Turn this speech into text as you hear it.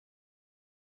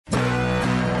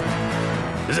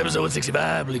This is episode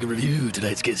 165, Bleak Review.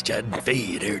 Tonight's guest, Chad and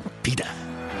Fade, Eric Peter.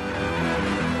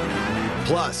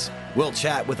 Plus, we'll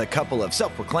chat with a couple of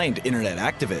self-proclaimed internet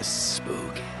activists.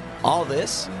 Spooky. All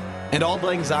this and Auld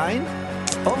Lang Syne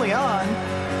only on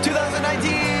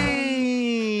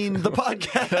 2019, the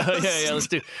podcast. yeah, let's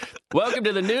do. Welcome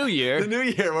to the new year. The new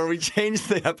year where we changed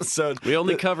the episode. We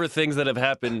only cover things that have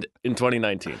happened in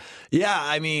 2019. Yeah,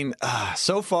 I mean,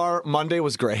 so far, Monday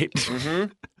was great.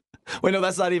 Mm-hmm. Wait, no,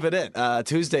 that's not even it.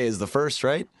 Tuesday is the first,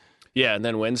 right? Yeah, and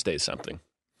then Wednesday's something.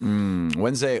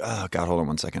 Wednesday, oh, God, hold on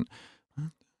one second.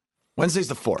 Wednesday's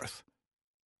the 4th.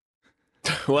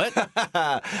 What?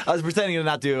 I was pretending to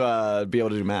not be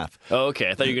able to do math. Oh, okay.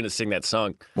 I thought you were going to sing that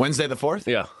song. Wednesday the 4th?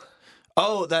 Yeah.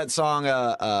 Oh, that song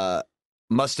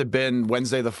must have been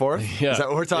Wednesday the 4th? Yeah. Is that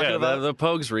what we're talking about? The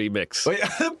Pogues remix. Wait,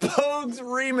 the Pogues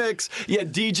remix. Yeah,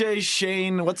 DJ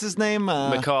Shane, what's his name?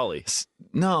 Macaulay.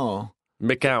 No.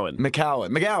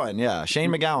 McGowan, yeah. Shane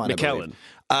McGowan. McKellen.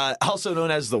 Also known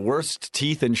as the worst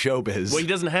teeth in showbiz. Well, he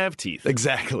doesn't have teeth.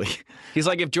 Exactly. He's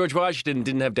like if George Washington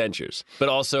didn't have dentures, but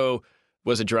also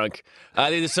was a drunk.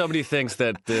 There's so many things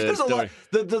that... There's a lot.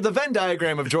 The Venn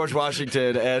diagram of George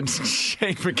Washington and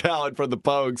Shane McGowan from the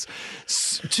Pogues,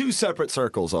 two separate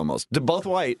circles almost. They're both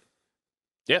white.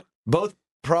 Yeah. Both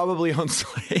probably owned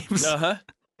slaves. Uh-huh.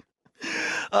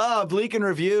 Bleak and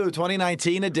Review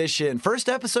 2019 edition. First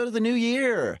episode of the new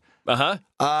year. Uh-huh.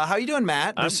 How you doing,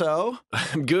 Matt?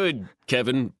 I'm good,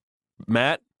 Kevin.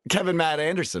 Matt? Kevin Matt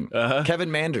Anderson. Uh-huh. Kevin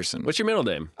Manderson. What's your middle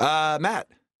name? Matt.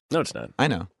 No, it's not. I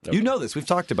know. Okay. You know this. We've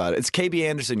talked about it. It's KB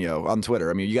Anderson, on Twitter.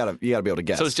 I mean, you gotta be able to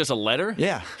guess. So it's just a letter?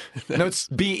 Yeah. No, it's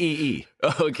BEE.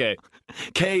 Okay.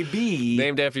 KB.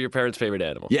 Named after your parents' favorite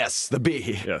animal. Yes, the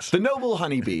bee. Yes. The noble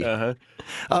honeybee.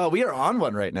 Uh-huh. We are on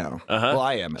one right now. Uh-huh. Well,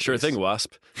 I am. Sure least. thing,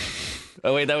 Wasp.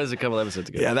 Oh, wait, that was a couple episodes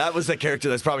ago. Yeah, that was the character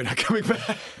that's probably not coming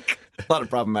back. A lot of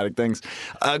problematic things.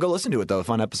 Go listen to it, though. A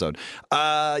fun episode.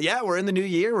 Yeah, we're in the new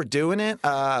year. We're doing it.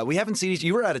 We haven't seen each...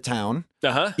 You were out of town.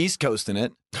 Uh-huh. East Coasting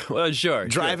it. Well, sure.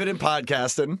 Driving and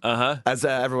podcasting. Uh-huh. As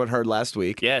everyone heard last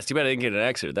week. Yeah, it's too bad I didn't get an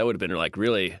accident. That would have been, like,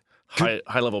 really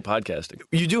high-level podcasting.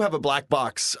 You do have a black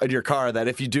box in your car that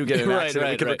if you do get an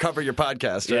accident, it can recover your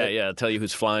podcast, right? Yeah, I'll tell you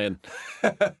who's flying.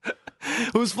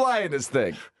 Who's flying this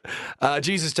thing?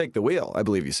 Jesus, take the wheel, I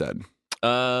believe you said.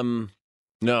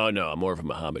 No, I'm more of a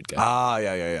Muhammad guy.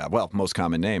 Yeah. Well, most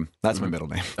common name. That's my middle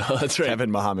name. Oh, that's right.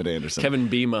 Kevin Muhammad Anderson. Kevin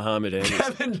B. Muhammad Anderson.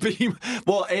 Kevin B.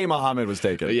 Well, A. Muhammad was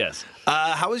taken. Yes.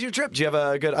 How was your trip? Did you have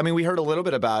a good... I mean, we heard a little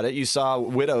bit about it. You saw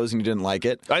Widows and you didn't like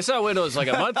it. I saw Widows like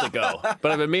a month ago,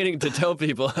 but I've been meaning to tell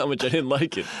people how much I didn't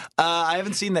like it. I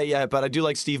haven't seen that yet, but I do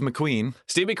like Steve McQueen.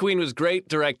 Steve McQueen was great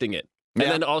directing it. And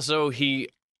then also he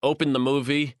opened the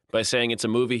movie by saying it's a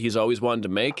movie he's always wanted to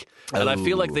make. And I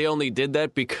feel like they only did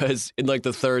that because in like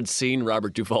the third scene,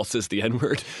 Robert Duvall says the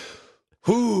N-word.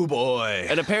 Ooh, boy.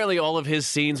 And apparently all of his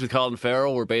scenes with Colin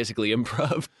Farrell were basically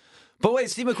improv. But wait,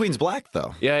 Steve McQueen's black,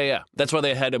 though. Yeah. That's why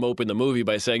they had him open the movie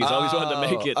by saying he's always wanted to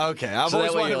make it. Okay, I've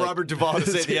always wanted Robert Duvall to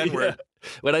say the N-word. Yeah.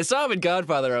 When I saw him in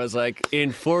Godfather, I was like,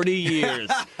 in 40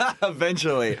 years.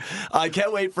 Eventually. I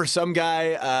can't wait for some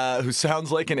guy who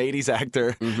sounds like an 80s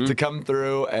actor to come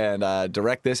through and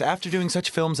direct this after doing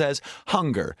such films as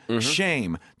Hunger,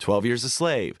 Shame, 12 Years a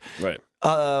Slave. Right.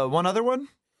 One other one?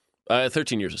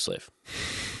 13 Years a Slave.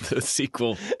 The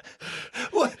sequel.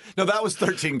 What? No, that was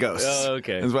 13 Ghosts. Oh,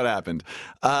 okay. Is what happened.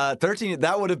 13,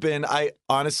 that would have been, that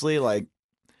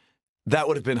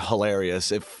would have been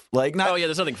hilarious if, like, not... Oh, yeah,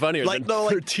 there's nothing funnier than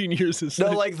 13 Years a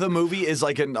Slave. No, like, the movie is,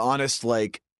 like, an honest,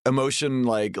 like,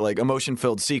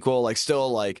 emotion-filled sequel, like,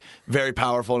 still, like, very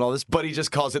powerful and all this, but he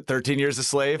just calls it 13 Years a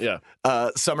Slave. Yeah.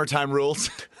 Summertime Rules.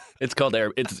 It's called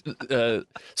It's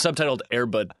subtitled Air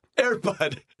Bud. Air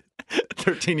Bud.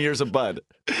 13 Years of Bud.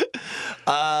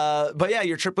 But yeah,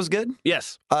 your trip was good?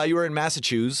 Yes. You were in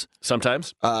Massachusetts.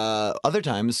 Sometimes. Other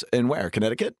times in where?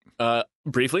 Connecticut?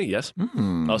 Briefly, yes.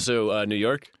 Also, New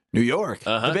York. New York?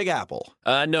 The Big Apple?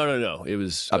 No. It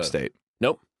was... Upstate?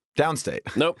 Nope.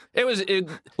 Downstate? Nope. It was...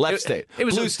 Left state? It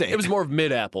was Blue state? It was more of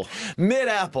mid-apple.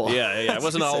 Mid-apple? Yeah. It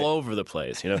wasn't all over the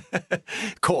place, you know?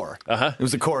 Core? Uh-huh. It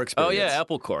was a core experience. Oh, yeah,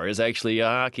 Apple Core is actually a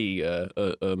hockey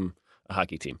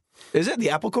team. Is it the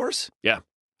Apple Cores? Yeah.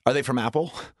 Are they from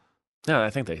Apple? No,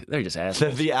 I think they're just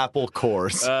assholes. The Apple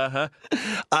Cores. Uh-huh.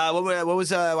 What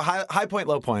was high point,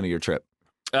 low point of your trip?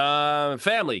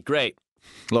 Family, great.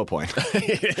 Low point.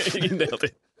 You nailed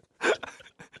it.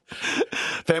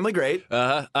 Family, great.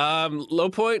 Low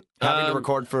point. Having to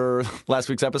record for last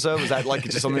week's episode? Was that like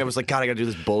just something that was like, God, I got to do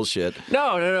this bullshit?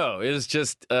 No. It was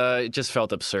just, it just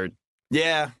felt absurd.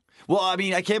 Yeah. Well, I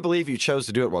mean, I can't believe you chose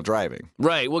to do it while driving.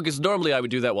 Right. Well, because normally I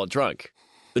would do that while drunk.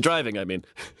 The driving, I mean.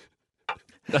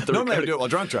 Normally I would do it while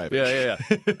drunk driving. Yeah.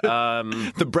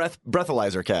 The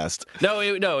breathalyzer cast. No,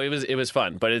 it was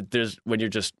fun, but there's when you're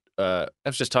just. I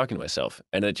was just talking to myself,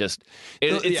 and it's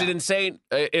an insane.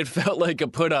 It felt like a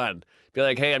put on. Be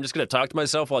like, hey, I'm just going to talk to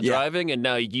myself while driving, and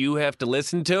now you have to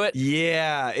listen to it.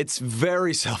 Yeah, it's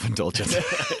very self-indulgent.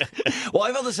 Well,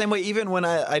 I felt the same way even when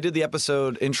I did the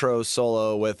episode intro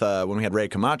solo with when we had Ray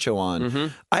Camacho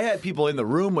on. I had people in the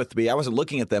room with me. I wasn't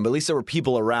looking at them, but at least there were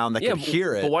people around that could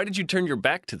hear it. But why did you turn your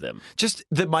back to them? Just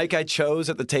the mic I chose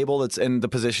at the table that's in the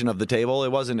position of the table.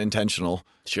 It wasn't intentional.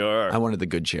 Sure. I wanted the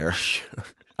good chair.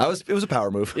 It was a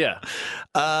power move. Yeah.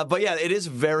 But yeah, it is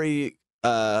very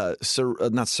not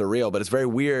surreal, but it's very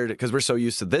weird because we're so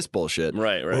used to this bullshit.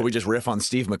 Right. Where we just riff on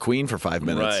Steve McQueen for 5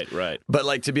 minutes. Right. But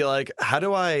like to be like, how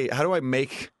do I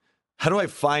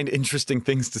find interesting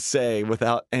things to say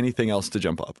without anything else to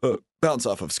jump up, bounce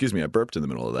off of? Excuse me, I burped in the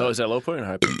middle of that. Oh, is that low point or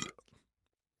high point?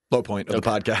 Low point of the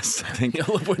podcast, I think.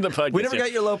 Low point of the podcast. We never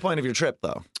got your low point of your trip,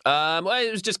 though. Well,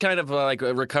 it was just kind of like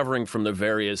recovering from the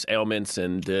various ailments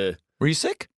and. Were you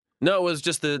sick? No, it was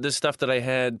just the stuff that I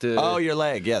had. Your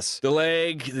leg, yes. The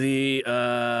leg,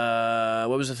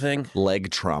 what was the thing? Leg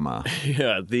trauma.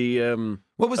 Yeah,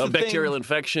 what was the bacterial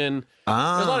infection.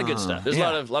 There's a lot of good stuff. There's a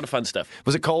lot of fun stuff.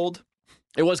 Was it cold?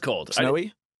 It was cold.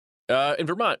 Snowy? In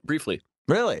Vermont, briefly.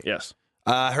 Really? Yes.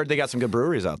 I heard they got some good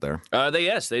breweries out there.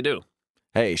 They do.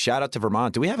 Hey, shout out to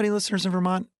Vermont. Do we have any listeners in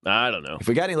Vermont? I don't know. If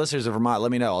we got any listeners in Vermont,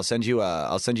 let me know. I'll send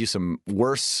you some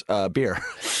worse beer.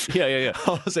 Yeah.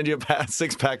 I'll send you a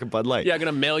 6-pack of Bud Light. Yeah, I'm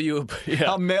gonna mail you.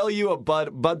 I'll mail you a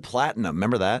Bud Platinum.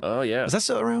 Remember that? Oh yeah. Is that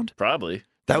still around? Probably.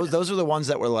 Those were the ones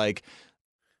that were like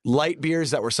light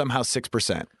beers that were somehow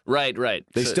 6%. Right.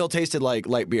 They still tasted like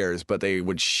light beers, but they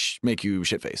would make you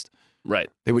shit faced. Right.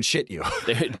 They would shit you.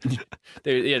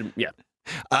 Yeah.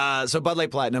 So Bud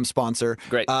Light Platinum sponsor.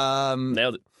 Great.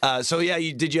 Nailed it. So yeah,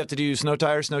 did you have to do snow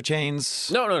tires, snow chains?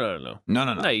 No.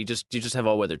 No. You just have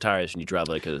all weather tires and you drive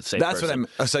like a safe That's person. what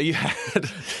I'm. So you had.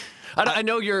 I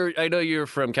know you're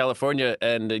from California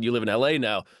and you live in LA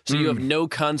now, so you have no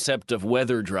concept of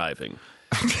weather driving.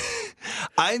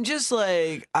 I'm just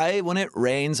like when it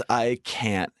rains, I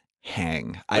can't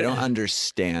hang. I don't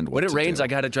understand what when it rains, do. I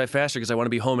got to drive faster because I want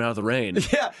to be home out of the rain.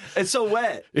 Yeah, it's so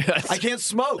wet. Yes. I can't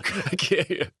smoke. I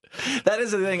can't. That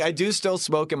is the thing. I do still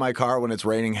smoke in my car when it's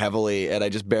raining heavily, and I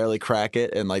just barely crack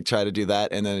it and like try to do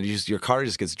that, and then your car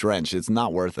just gets drenched. It's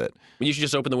not worth it. You should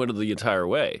just open the window the entire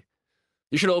way.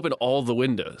 You should open all the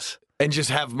windows. And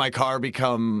just have my car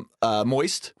become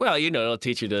moist? Well, it'll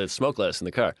teach you to smoke less in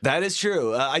the car. That is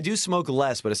true. I do smoke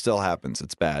less, but it still happens.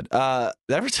 It's bad. Did I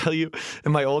ever tell you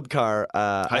in my old car?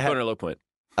 High point or low point?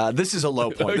 This is a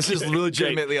low point. This is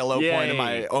legitimately a low point in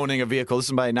my owning a vehicle. This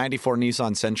is my 94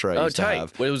 Nissan Sentra I used to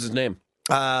have. What was his name?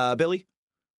 Billy.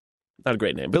 Not a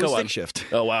great name. Billy Go Stick on. Shift.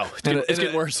 Oh, wow. It's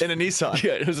getting worse. In a Nissan.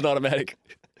 Yeah, it was an automatic.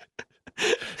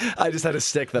 I just had a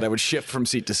stick that I would shift from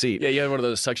seat to seat. Yeah, you had one of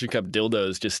those suction cup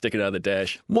dildos just sticking out of the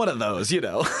dash. One of those,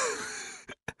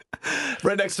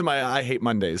 right next to my I Hate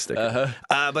Mondays sticker.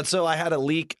 But so I had a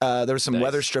leak. There was some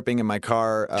weather stripping in my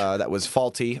car that was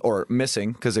faulty or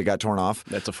missing because it got torn off.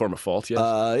 That's a form of fault, yes.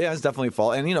 Yeah, it's definitely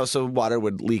fault. And, so water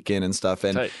would leak in and stuff.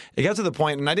 And it got to the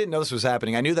point, and I didn't know this was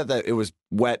happening. I knew that it was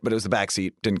wet, but it was the back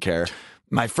seat. Didn't care.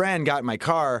 My friend got in my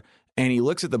car, and he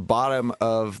looks at the bottom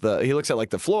of he looks at like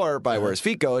the floor by where his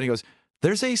feet go, and he goes,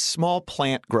 there's a small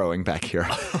plant growing back here.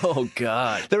 Oh,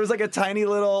 God. There was like a tiny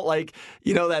little,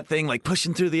 that thing like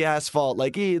pushing through the asphalt.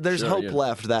 Like, there's hope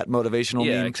left, that motivational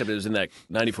meme. Except it was in that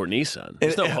 94 Nissan.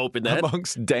 There's no hope in that.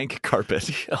 Amongst dank carpet.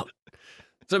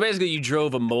 So basically, you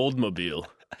drove a mold-mobile.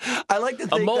 I like to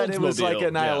think that it was like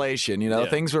annihilation.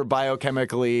 Things were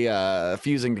biochemically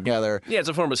fusing together. Yeah, it's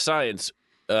a form of science.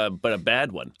 But a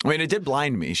bad one. I mean, it did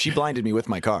blind me. She blinded me with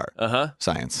my car.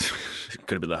 Science.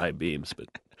 Could have been the high beams, but...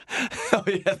 Oh,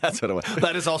 yeah, that's what it was.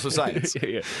 That is also science.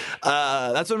 Yeah.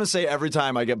 That's what I'm going to say every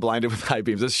time I get blinded with high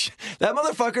beams. That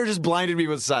motherfucker just blinded me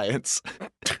with science.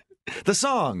 The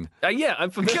song. Yeah, I'm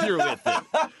familiar with it.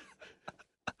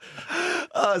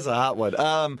 Oh, it's a hot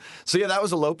one. So, yeah, that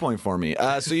was a low point for me.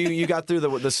 So you got through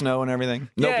the snow and everything?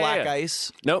 No black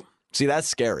ice? Nope. See, that's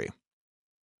scary.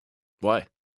 Why?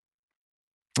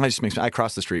 I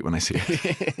cross the street when I see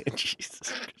it.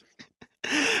 Jesus.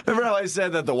 Remember how I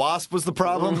said that the wasp was the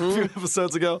problem a few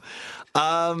episodes ago?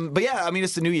 But yeah, I mean,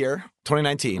 it's the new year,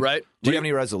 2019. Right. Do you have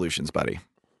any resolutions, buddy?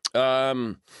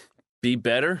 Be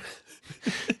better.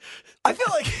 I feel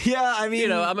like, I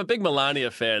mean... I'm a big Melania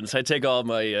fan, so I take all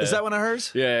my... Is that one of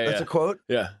hers? Yeah. That's a quote?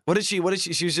 Yeah. What did she...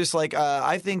 She was just like,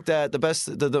 I think that the best...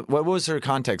 what was her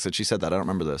context that she said that? I don't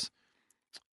remember this.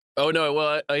 Oh no!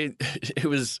 Well, it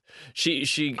was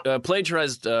she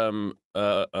plagiarized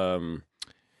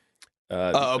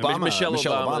Obama, Michelle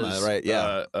Obama's, Obama, right?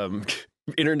 Yeah.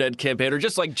 Internet campaign, or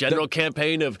just like general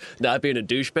campaign of not being a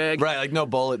douchebag. Right, like no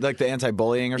bully, like the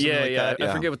anti-bullying or something like that.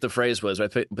 I forget what the phrase was. I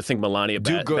think Melania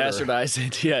Do-gooder. bastardized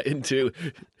it. Yeah, into.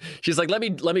 She's like, let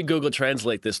me Google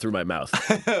translate this through my mouth.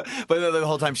 But the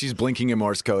whole time she's blinking in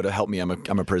Morse code to help me. I'm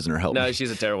a prisoner. Help me. No,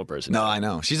 she's a terrible person. No, I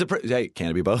know. She's hey,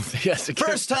 can it be both? Yes. It can.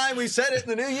 First time we said it in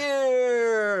the new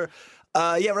year.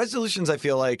 Yeah, resolutions I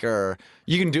feel like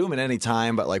you can do them at any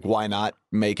time, but like why not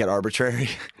make it arbitrary?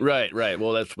 Right.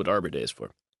 Well, that's what Arbor Day is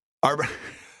for. Arbor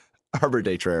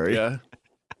Day Trary. Yeah.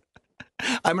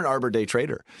 I'm an Arbor Day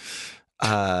trader.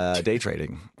 Day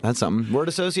trading. That's something. Word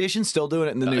association, still doing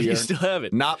it in the new year. You still have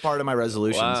it. Not part of my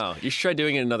resolutions. Wow. You should try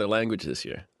doing it in another language this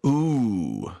year.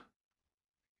 Ooh.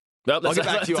 Nope, I'll get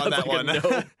back to you on that one.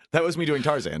 No. That was me doing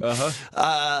Tarzan.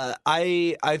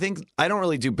 I think I don't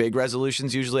really do big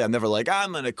resolutions usually. I'm never like,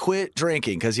 I'm going to quit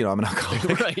drinking because, I'm an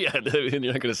alcoholic. Right, yeah. You're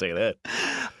not going to say that.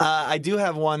 I do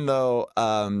have one, though,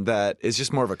 that is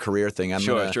just more of a career thing.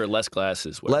 Sure. Less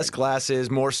glasses. Less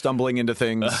glasses, more stumbling into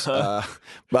things. That's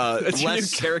your new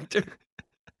less character?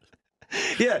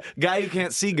 Yeah, guy who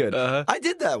can't see good. I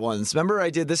did that once.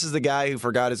 Remember this is the guy who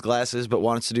forgot his glasses but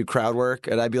wants to do crowd work.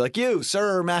 And I'd be like, you,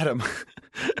 sir or madam,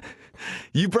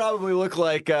 you probably look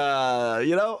like,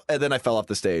 and then I fell off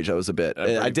the stage. That was a bit.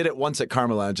 I did it once at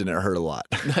Karma Lounge and it hurt a lot.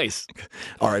 Nice.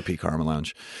 R.I.P. Karma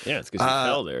Lounge. Yeah, it's because you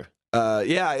fell there.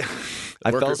 Yeah,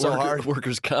 I fell so hard.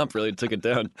 Workers' comp really took it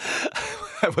down.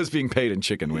 I was being paid in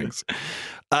chicken wings.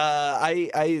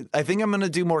 I think I'm going to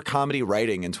do more comedy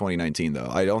writing in 2019, though.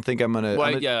 I don't think I'm going to...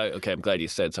 Well, yeah, okay, I'm glad you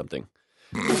said something.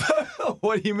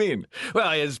 What do you mean?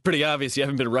 Well, it's pretty obvious you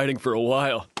haven't been writing for a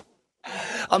while.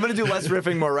 I'm going to do less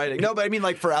riffing, more writing. No, but I mean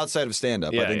like for outside of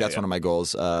stand-up. I think that's one of my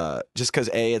goals. Just because,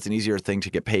 A, it's an easier thing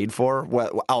to get paid for,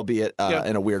 albeit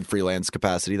in a weird freelance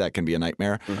capacity. That can be a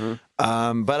nightmare.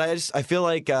 Mm-hmm. But I feel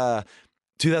like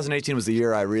 2018 was the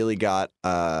year I really got...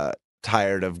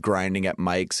 tired of grinding at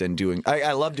mics and doing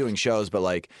I love doing shows, but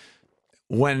like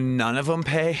when none of them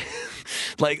pay,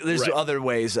 like there's other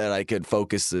ways that I could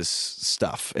focus this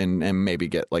stuff and maybe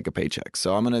get like a paycheck.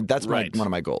 So that's one of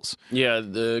my goals. Yeah,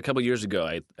 a couple years ago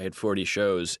I had 40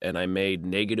 shows and I made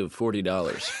negative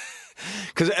 $40.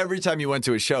 Because every time you went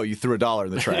to a show, you threw $1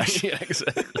 in the trash. Yeah,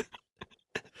 exactly.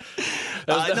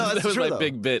 That was my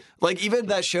big bit. Like even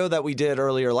that show that we did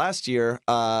earlier last year,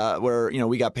 where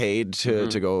we got paid to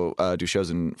go do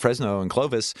shows in Fresno and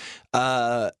Clovis.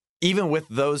 Even with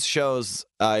those shows,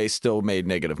 I still made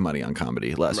negative money on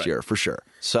comedy last year for sure.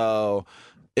 So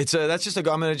that's just I'm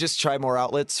going to just try more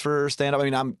outlets for stand up. I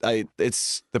mean,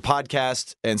 it's the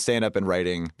podcast and stand up and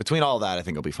writing. Between all that, I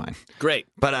think I'll be fine. Great.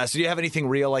 But so do you have anything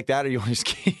real like that, or you want to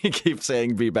just keep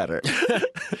saying be better?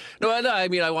 No. I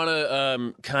mean, I want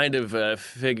to kind of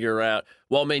figure out,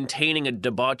 while maintaining a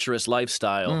debaucherous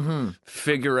lifestyle,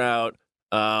 figure out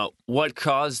what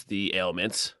caused the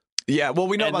ailments. Yeah, well,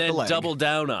 we know about the leg. And then double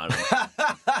down on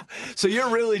it. So you're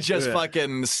really just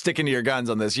fucking sticking to your guns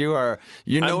on this. No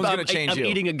one's going to change you.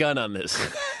 I'm eating a gun on this.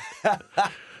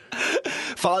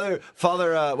 Father,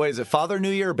 what is it? Father New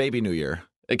Year or Baby New Year?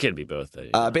 It can be both.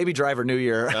 Baby Driver New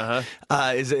Year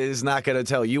is not going to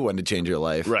tell you when to change your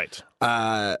life. Right.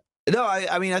 No,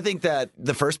 I mean, I think that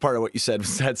the first part of what you said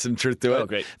had some truth to it. Oh,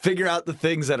 great. Figure out the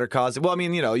things that are causing... Well, I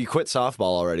mean, you quit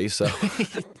softball already, so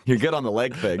you're good on the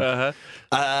leg thing.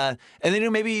 And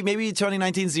then maybe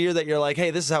 2019 is the year that you're like, hey,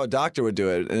 this is how a doctor would do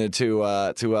it, and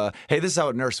hey, this is how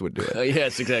a nurse would do it.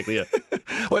 Yes, exactly, yeah.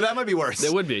 Well, that might be worse.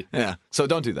 It would be. Yeah, so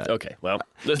don't do that. Okay, well,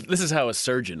 this is how a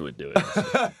surgeon would do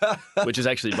it, which is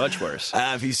actually much worse.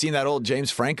 Have you seen that old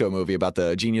James Franco movie about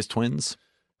the genius twins?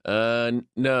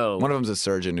 No. One of them's a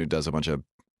surgeon who does a bunch of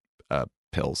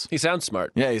pills. He sounds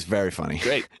smart. Yeah, he's very funny.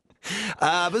 Great.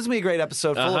 But this is going to be a great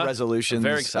episode full of resolutions. I'm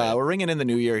very excited. We're ringing in the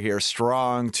new year here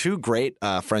strong. Two great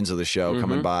friends of the show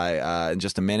coming by in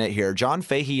just a minute here. John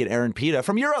Fahey and Aaron Pita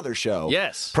from your other show.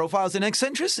 Yes. Profiles in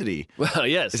Eccentricity. Well,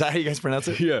 yes. Is that how you guys pronounce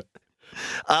it? Yeah.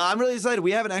 I'm really excited.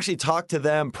 We haven't actually talked to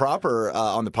them proper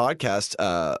on the podcast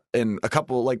in a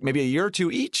couple, like maybe a year or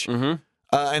two each. And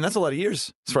that's a lot of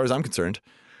years as far as I'm concerned.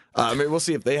 Maybe we'll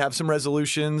see if they have some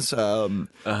resolutions.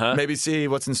 Maybe see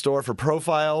what's in store for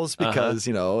profiles because,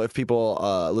 if people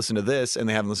listen to this and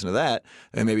they haven't listened to that,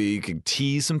 then maybe you could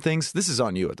tease some things. This is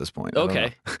on you at this point.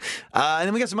 Okay. And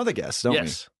then we got some other guests, don't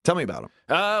we? Tell me about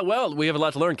them. Well, we have a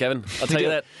lot to learn, Kevin. I'll tell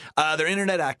you that. They're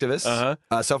internet activists,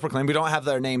 self-proclaimed. We don't have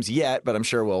their names yet, but I'm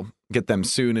sure we'll get them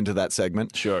soon into that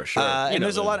segment. Sure. And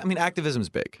there's a lot. I mean, activism's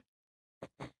big.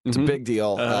 It's a big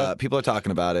deal. People are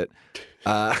talking about it.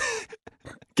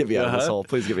 Get me out of this hole.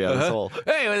 Please get me out of this hole.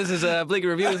 Hey, this is Bleak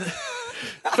Review.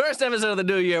 First episode of the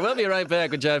new year. We'll be right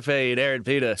back with John Fahey and Aaron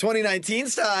Pita. 2019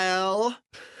 style.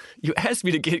 You asked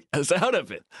me to get us out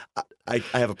of it. I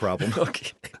have a problem.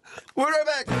 Okay. We're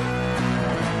right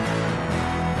back.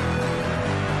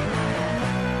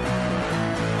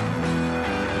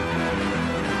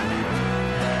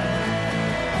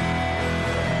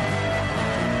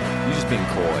 You just being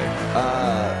coy.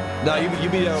 No, you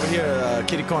be over here,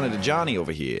 kitty corner to Johnny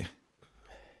over here.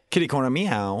 Kitty corner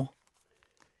meow.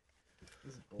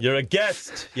 You're a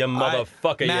guest, you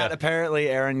motherfucker. Matt, apparently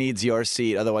Aaron needs your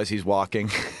seat, otherwise he's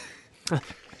walking.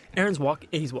 Aaron's walking.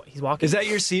 He's walking. Is that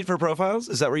your seat for profiles?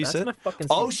 Is that where you That's sit? my fucking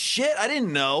Oh seat. shit! I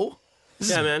didn't know.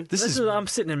 Yeah, man. This is I'm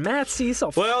sitting in Matt's seat. So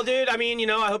Well, dude, I mean,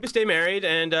 I hope you stay married,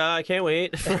 and I can't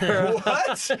wait.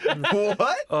 what?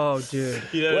 What? oh, dude.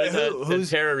 Wait, who's who's-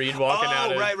 Tara Reid walking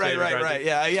out? Oh, right.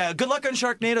 Yeah. Good luck on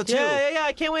Sharknado too. Yeah,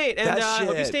 I can't wait. And That I hope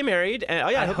you shit. stay married. And,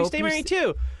 I hope you stay married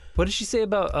too. What did she say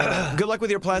about? Good luck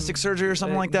with your plastic surgery or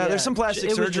something like that. yeah, There's some plastic it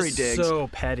was surgery just digs. So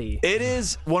petty. It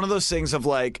is one of those things of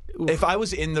like, if I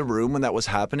was in the room when that was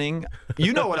happening,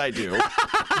 you know what I do.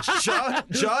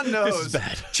 John knows.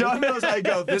 John knows I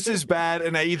go, this is bad,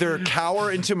 and I either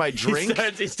cower into my drink.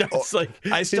 He starts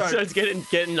I start- He starts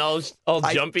getting all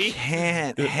I jumpy.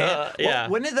 can't. yeah.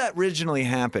 When did that originally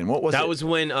happen? What was it? That was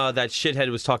when that shithead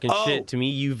was talking shit to me,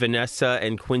 you, Vanessa,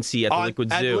 and Quincy at the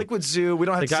Liquid At Zoo. Liquid Zoo. We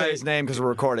don't have The to say guy- his name because we're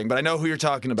recording, but I know who you're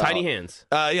talking about. Tiny hands.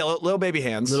 Yeah, little baby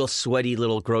hands. Little sweaty,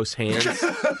 little gross hands.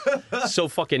 So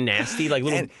fucking nasty, like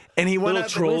little and he went little up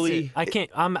trolley. I can't.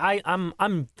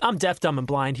 I'm deaf, dumb, and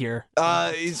blind here.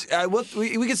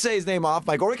 we could say his name off,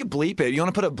 Mike, or we could bleep it. You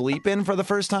want to put a bleep in for the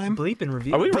first time? Bleep and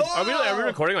review. Are we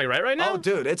recording like right now? Oh,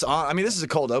 dude, it's on. I mean, this is a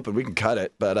cold open. We can cut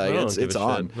it, but don't give it's a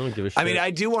on. shit. I don't give a I mean, shit.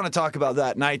 I do want to talk about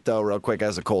that night though, real quick,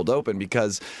 as a cold open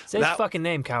because Say his fucking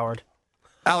name, coward.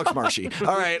 Alex Marshy.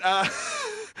 All right,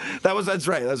 that's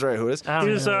right. That's right. Who it is? I don't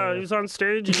He was know. he was on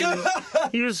stage.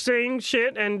 He was saying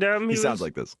shit, and He sounds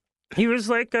like this. he was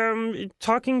like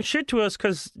talking shit to us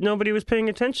because nobody was paying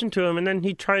attention to him, and then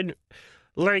he tried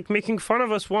like making fun of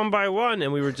us one by one,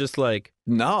 And we were just like,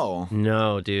 No.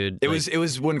 no, dude. It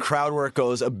was when crowd work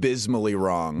goes abysmally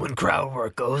wrong. When crowd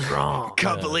work goes wrong.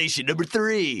 Compilation number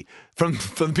 3 from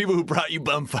the people who brought you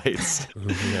bum fights.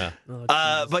 yeah.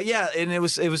 But yeah, and it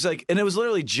was like, and it was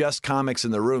literally just comics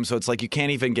in the room, so it's like you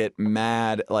can't even get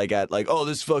mad like at like, oh,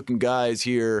 this fucking guy's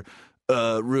here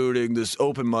ruining this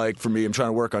open mic for me. I'm trying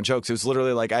to work on jokes. It was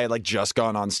literally like I had like just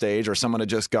gone on stage or someone had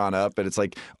just gone up, and it's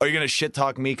like, are you gonna shit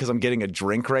talk me because I'm getting a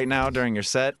drink right now during your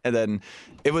set? And then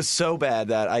it was so bad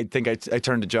that I think I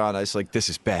turned to John. I was like, this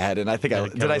is bad, and I think I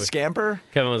did I scamper?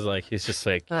 Kevin was like, he's just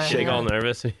like shaking all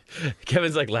nervous.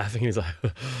 Kevin's like laughing. He's like,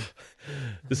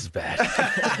 this is bad.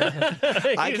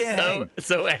 I can't hang.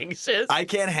 So anxious. I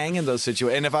can't hang in those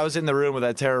situations. And if I was in the room with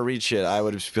that Tara Reid shit, I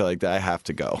would just feel like I have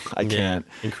to go. I can't.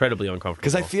 Incredibly uncomfortable.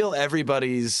 Because I feel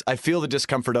I feel the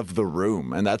discomfort of the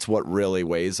room, and that's what really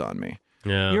weighs on me.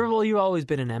 Yeah. You've always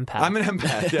been an empath. I'm an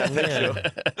empath. Yeah,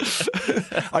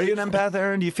 thank you. Are you an empath,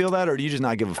 Aaron? Do you feel that, or do you just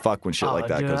not give a fuck when shit like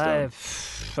that dude, goes down?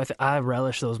 I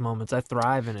relish those moments. I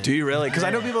thrive in it. Do you really? Because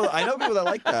I know people that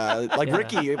like that. Like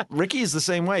Ricky is the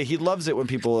same way. He loves it when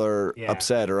people are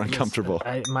upset or uncomfortable.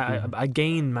 I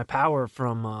gain my power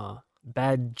from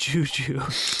bad juju.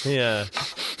 Yeah.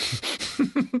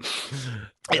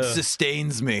 It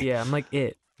sustains me. Yeah, I'm like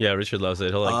it. Yeah, Richard loves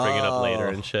it. He'll like bring it up later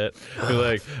and shit. He'll be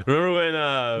like,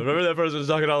 remember that person was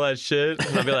talking all that shit?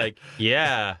 And I'll be like,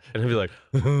 yeah. And he'll be like,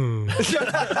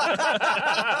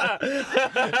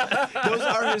 Those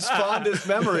are his fondest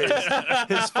memories.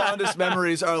 His fondest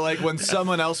memories are like when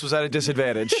someone else was at a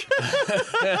disadvantage.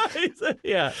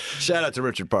 yeah. Shout out to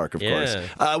Richard Park, of Yeah.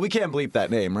 course. We can't bleep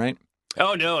that name, right?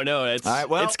 Oh, no. It's, All right,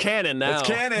 well, it's canon now. It's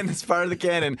canon. It's part of the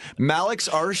canon. Malix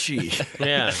Arshi.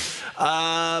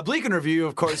 Yeah. Bleak and Review,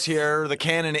 of course, here. The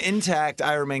canon intact.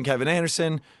 I remain Kevin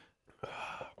Anderson.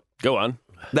 Go on.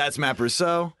 That's Matt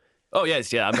Brousseau. Oh,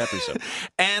 yes. Yeah, I'm happy so.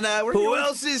 And who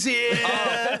else is here?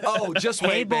 Just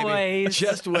wait, Hey, baby. boys.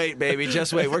 Just wait, baby.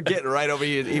 Just wait. We're getting right over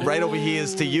here. Right over here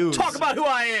is to use. Talk about who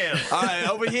I am. All right,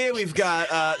 over here we've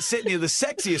got sitting here, the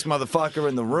sexiest motherfucker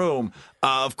in the room.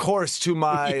 Of course, to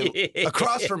my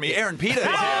across from me, Aaron Pita is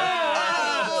here.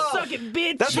 Suck it,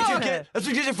 bitch. That's what you get. That's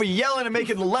what you get for yelling and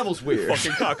making the levels weird.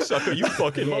 Fucking cocksucker. You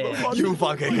fucking motherfucker. You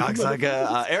fucking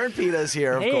cocksucker. Aaron Pita is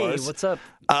here, of Hey, course. what's up?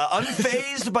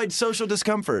 Unfazed by social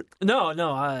discomfort. No,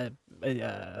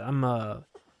 I'm a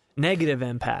negative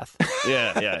empath.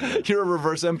 Yeah. You're a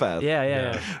reverse empath.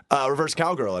 Yeah. Reverse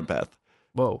cowgirl empath.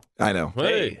 Whoa. I know.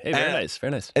 Hey, very And- nice,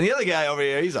 very nice. And the other guy over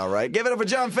here, he's all right. Give it up for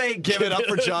John Fahey. Give it up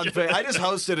for John Fahey. I just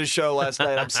hosted a show last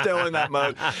night. I'm still in that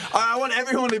mode. All right, I want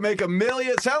everyone to make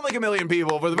sound like a million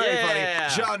people for the very Yeah.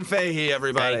 funny John Fahey,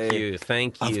 everybody.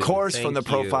 Thank you. Of course, from the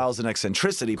Thank you. Profiles and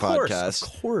Eccentricity podcast.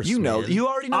 Of course, you know, man. you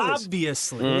already know this.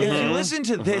 Obviously. If you listen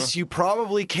to this, you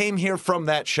probably came here from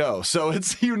that show, so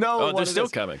it's Oh, what they're it still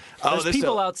is. coming. Oh, There's they're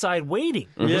people still- outside waiting.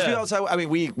 There's people outside. I mean,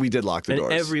 we did lock the And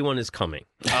doors. everyone is coming.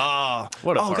 Oh,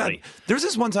 What a God. party. There's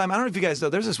this one time, I don't know if you guys know,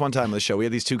 there's this one time on the show, we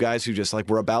had these two guys who just like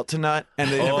were about to nut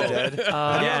and they never did.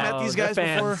 Have you ever met these guys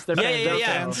they're before? fans. They're fans. They're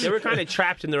fans. They were kind of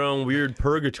trapped in their own weird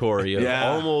purgatory of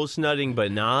Yeah. almost nutting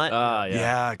but not.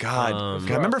 Yeah, God.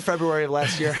 I remember February of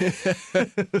last year.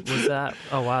 Was that?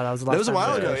 Oh wow, that was the last That was a time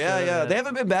while we ago. did Yeah, this. yeah. They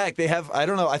haven't been back. They have, I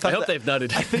don't know. I I hope they've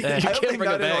nutted. I I hope they've bring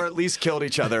them nutted back. or at least killed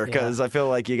each other because I feel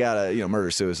like you gotta,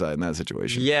 murder suicide in that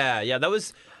situation. Yeah, that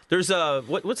was. There's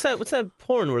what's that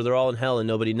porn where they're all in hell and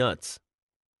nobody nuts?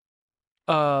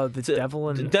 The Devil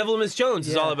and The Devil and Miss Jones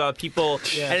is Yeah. all about people,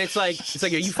 Yeah. and it's like, are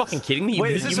you fucking kidding me?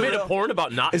 Wait, is You this a made real- a porn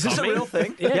about not Is this a coming? real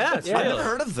thing? Yeah, it's yeah. I've real. never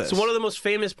heard of this. It's one of the most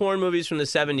famous porn movies from the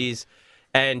 70s,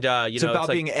 and It's about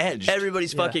like, being edged.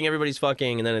 everybody's fucking,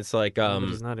 and then it's like,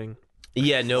 nobody's nutting.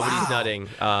 yeah, nobody's nutting,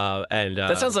 and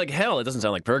That sounds like hell. It doesn't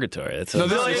sound like purgatory. It No,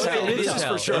 sounds this like is hell. It This is is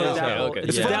hell. for sure. The hell. Devil, Okay.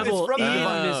 it's Yeah. the Devil It's from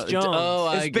and the- Miss Jones. Oh,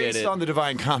 I It's get based it. on the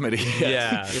Divine Comedy.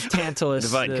 yeah. Of Tantalus.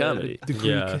 Divine Comedy. The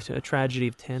Greek tragedy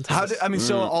of Tantalus.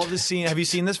 So all this scene, have you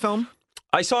seen this film?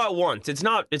 I saw it once. It's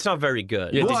not very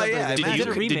good. Yeah, Well, did, yeah, did, imagine. you, It's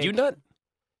a did you remake. nut?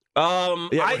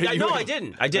 Yeah, No, I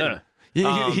didn't. I didn't.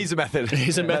 He's a method.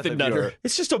 He's a method nutter.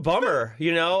 It's just a bummer,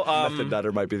 Method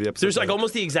nutter might be the episode. There's like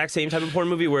almost the exact same type of porn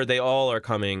movie where they all are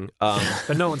coming.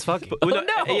 But no one's fucking. No.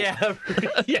 Yeah,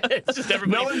 yeah. It's just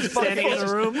everybody No one's Standing in a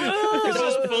room. It's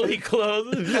just fully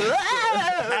clothed.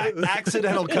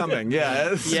 accidental coming.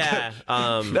 Yeah. Yeah.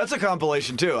 That's a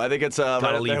compilation too. I think it's right up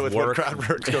there leave with work. what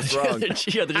crowd goes wrong.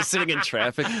 Yeah, they're just sitting in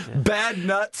traffic. Bad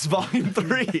Nuts Volume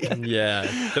 3. Yeah.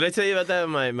 Did I tell you about that?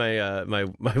 My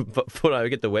when I would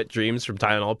get the wet dreams from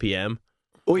Tylenol PM.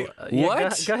 Wait, Yeah,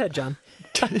 What? Go ahead, John.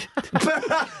 I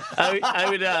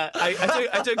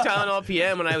took Tylenol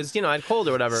PM when I was I had cold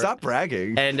or whatever. stop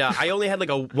bragging. And I only had like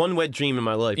one wet dream in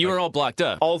my life. You were all blocked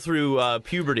up. all through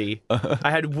puberty.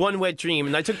 I had one wet dream,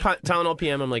 and I took Tylenol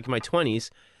PM. I'm like in my 20s.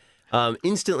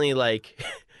 Instantly, like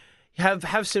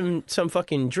have some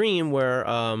fucking dream where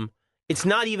it's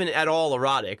not even at all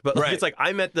erotic, but like, Right. it's like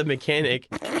I'm at the mechanic.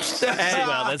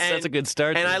 Wow, that's a good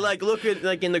start. And I like look at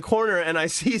like in the corner, and I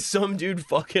see some dude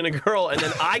fucking a girl, and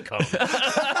then I come.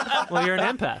 Well, you're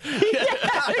an empath.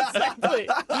 Exactly.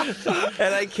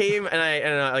 And I came, and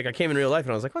I came in real life,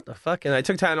 and I was like, "What the fuck?" And I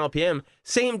took Tylenol PM.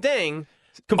 Same thing.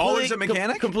 Always a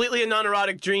mechanic? Completely a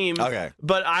non-erotic dream. Okay.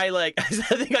 But I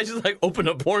think I just like open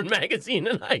a porn magazine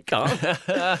and I come.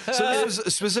 So this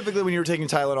was specifically when you were taking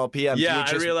Tylenol PM. Yeah,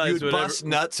 you would I realized you'd whenever- bust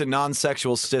nuts in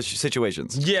non-sexual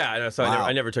situations. Yeah, so Wow.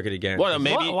 I never took it again. Well,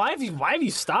 maybe. Why have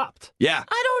you stopped? Yeah.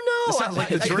 I don't know. This sounds like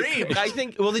the dream. I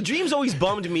think. Well, the dreams always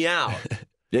bummed me out.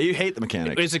 Yeah, you hate the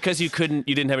mechanic. Is it because you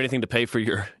didn't have anything to pay for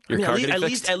your car getting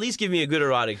fixed? At least give me a good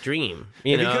erotic dream.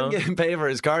 You If know. he couldn't get him paid for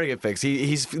his car to get fixed,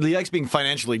 he likes being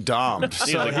financially domed.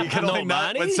 So he can No only nut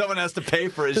money? when someone has to pay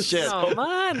for his shit. No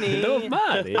money. No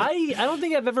money. I don't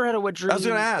think I've ever had a wet dream. I was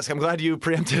going to ask. I'm glad you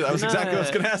preempted. That was exactly what I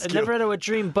was going to ask I've you. never had a wet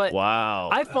dream, but Wow.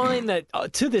 I find that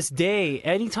to this day,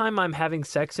 anytime I'm having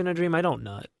sex in a dream, I don't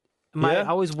nut. I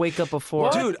always wake up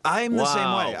before. Dude, I'm the same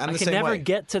way. I'm I the can same never way.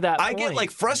 get to that I point. get like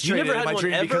You frustrated never in had my one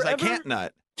dream ever, because I ever? can't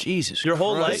nut. Jesus. Your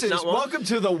whole life, This is not one? welcome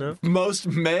to the most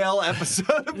male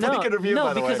episode of no, Freaking Review, no,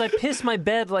 by the because way. I piss my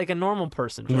bed like a normal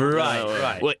person.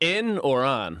 Right. Well, in or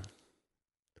on?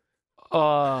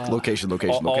 Location. All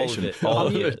of it. All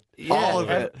of it. All of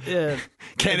it.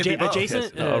 Can it be both?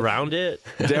 adjacent? Around it.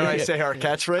 Dare I say our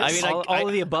catchphrase? I mean, all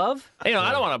of the above? I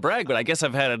don't want to brag, but I guess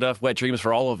I've had enough wet dreams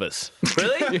for all of us.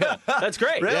 Really? Yeah. That's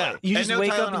great. Really? Yeah. You And just no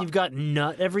wake up Tylenol. and you've got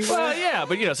nut everywhere? Well, yeah,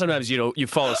 but sometimes you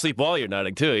fall asleep while you're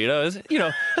nutting too.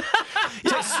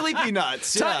 yeah, sleepy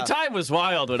nuts. Yeah. Time was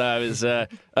wild when I was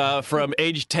from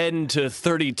age 10 to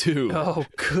 32. Oh,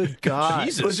 good God.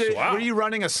 Were you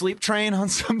running a sleep train on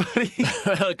somebody?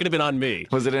 It could have been on me.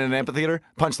 Was it in an amphitheater?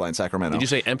 Punchline, Sacramento. Did you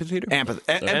say amphitheater?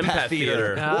 Empath theater.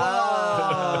 Theater.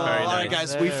 Whoa. Very All right,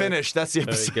 nice. guys, we finished. That's the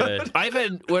Very episode. good. I've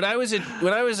had when I was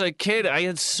a kid, I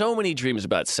had so many dreams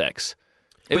about sex.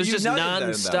 It was you just nutted in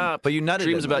them. nonstop. But you nutted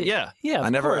dreams in about them. Yeah, I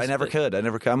of never course, could.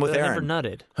 I'm with but I Aaron. never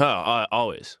nutted.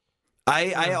 Always.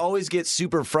 I always get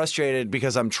super frustrated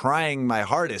because I'm trying my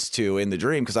hardest to in the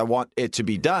dream because I want it to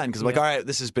be done because I'm like, all right,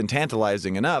 this has been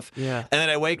tantalizing enough. Yeah. And then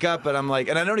I wake up and I'm like,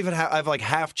 and I don't even have, I have like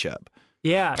half chub.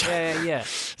 Yeah.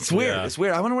 It's weird. Yeah. It's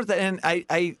weird. I wonder what that. And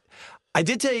I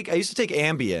used to take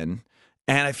Ambien,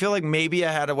 and I feel like maybe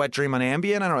I had a wet dream on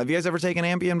Ambien. I don't know. Have you guys ever taken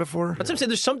Ambien before? That's what I'm saying.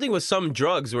 There's something with some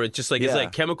drugs where it's just like it's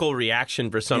like chemical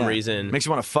reaction for some reason. Makes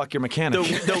you want to fuck your mechanic.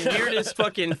 The weirdest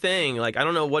fucking thing. Like I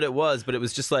don't know what it was, but it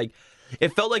was just like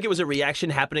it felt like it was a reaction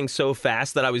happening so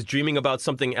fast that I was dreaming about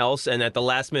something else, and at the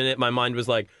last minute, my mind was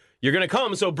like, "You're gonna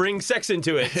come, so bring sex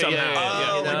into it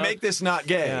somehow." Like make this not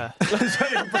gay. Yeah. That's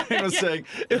what your brain was saying.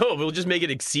 Oh, we'll just make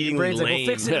it exceedingly Brain's like, lame.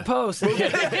 we'll fix it in post. We're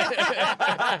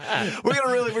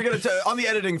gonna on the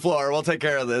editing floor. We'll take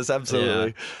care of this.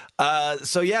 Absolutely.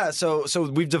 So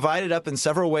we've divided up in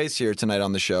several ways here tonight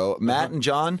on the show. Matt and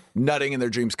John nutting in their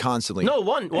dreams constantly. No,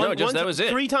 one, that was it.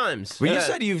 3 times. Well, you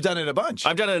said you've done it a bunch.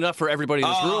 I've done it enough for everybody in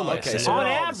this room. I okay, say. so On we're all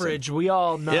the average, we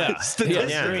all know. Yeah.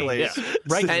 Statistically. Yeah.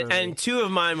 Regularly. And 2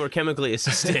 of mine were chemically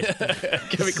assisted.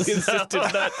 Chemically assisted.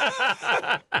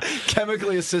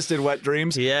 Chemically assisted wet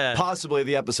dreams. Yeah. Possibly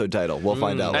the episode title. We'll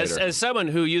find out later. As someone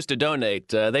who used to donate,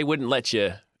 they wouldn't let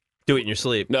you. Do it in your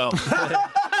sleep. No.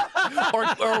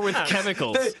 or with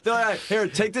chemicals. They're like, here,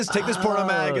 take this porno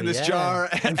mag in this jar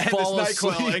and fall this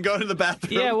NyQuil asleep. and go to the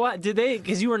bathroom. Yeah, what did they?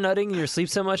 Because you were nutting in your sleep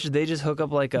so much, did they just hook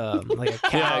up like a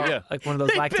cow, Yeah. like one of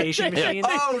those lactation machines?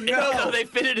 Oh No, they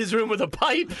fitted his room with a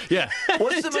pipe. Yeah.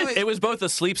 What's the movie? It was both a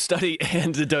sleep study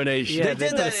and a donation. Yeah, They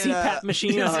did the that in, CPAP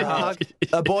machine on a dog.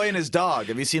 A Boy and His Dog.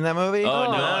 Have you seen that movie?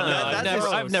 Oh, no. that's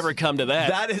I've never come to that.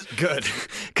 That is good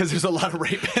because there's a lot of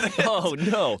rape in it. Oh,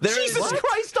 no. Jesus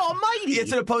Christ Almighty!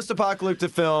 It's in a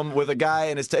post-apocalyptic film with a guy,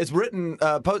 and it's written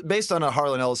based on a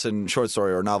Harlan Ellison short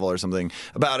story or novel or something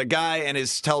about a guy and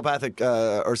his telepathic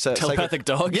Telepathic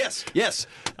dog? Yes.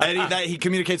 And he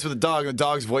communicates with a dog, and the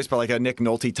dog's voiced by like a Nick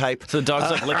Nolte type. So the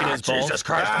dog's like licking his balls. Jesus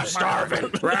Christ, I'm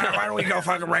starving. Why don't we go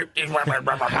fucking rape these women?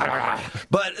 But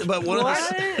one of the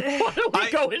Why don't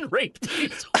we go and rape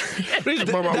these?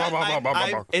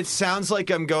 it sounds like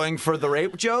I'm going for the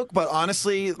rape joke, but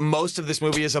honestly, most of this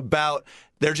movie is about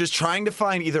they're just trying to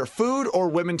find either food or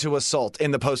women to assault in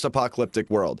the post-apocalyptic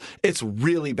world. It's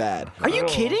really bad. Are you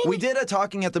kidding? We did a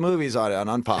Talking at the Movies on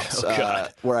Unpops,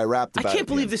 God. where I rapped about it. I can't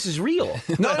believe this is real.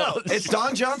 No, it's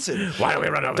Don Johnson. Why don't we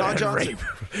run over Don there and Johnson.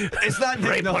 rape, It's not Nick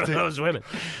rape one of Nolte. those women?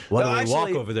 Why don't we walk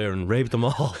actually- over there and rape them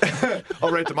all? I'll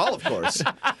rape them all, of course.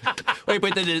 Wait,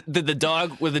 did the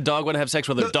dog want to have sex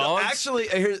with the dogs? Actually,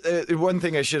 here's one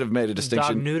thing I should have made a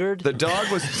distinction. neutered? The dog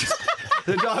was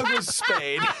the dog was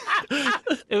spayed.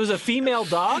 It was a female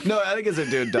dog? No, I think it's a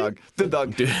dude dog. The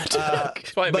dog dude.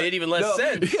 That's why it made even less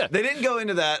sense. They didn't go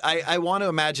into that. I want to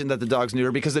imagine that the dog's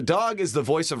neuter because the dog is the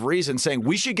voice of reason saying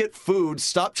we should get food,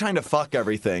 stop trying to fuck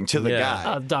everything to the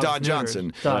guy. Dog's Don neutered.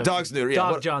 Johnson. Dog. Dog's neuter. Yeah,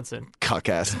 Dog Johnson.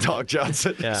 Cuck-ass Dog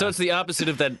Johnson. Yeah. So it's the opposite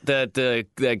of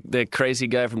that crazy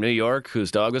guy from New York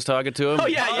whose dog was talking to him. Oh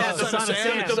yeah, Son of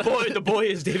Sam. The boy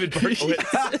is David Berkowitz.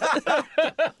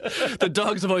 The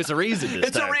dog's the voice of reason. This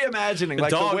It's a time. reimagining,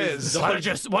 like dog The is- Wiz.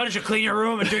 Why don't you clean your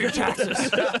room and do your taxes?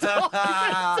 That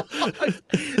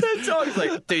dog's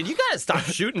like, dude, you gotta stop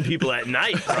shooting people at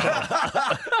night, bro.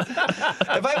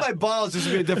 If I had my balls, this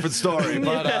would be a different story.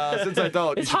 But since I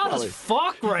don't, It's you should hot probably- as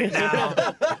fuck right now.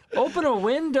 Open a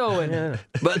window and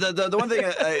But the one thing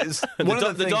is one of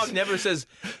the The things. dog never says,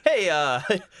 "Hey,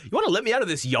 you want to let me out of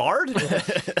this yard?"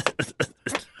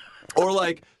 Or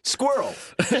like squirrel,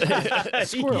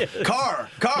 squirrel. car,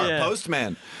 Yeah.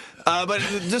 postman. But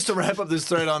just to wrap up this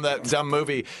thread on that dumb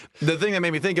movie, the thing that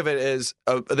made me think of it is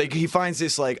he finds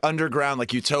this like underground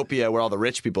like utopia where all the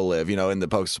rich people live, you know, in the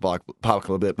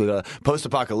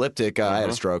post-apocalyptic. I had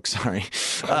a stroke. Sorry.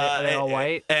 Are they all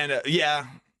white? And yeah,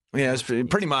 it's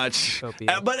pretty much.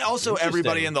 Utopia. But also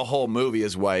everybody in the whole movie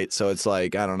is white, so it's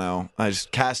like I don't know.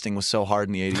 Casting was so hard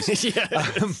in the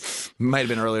 80s. Might have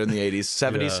been earlier in the 80s,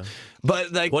 70s. Yeah.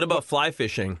 But like, What about fly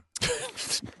fishing?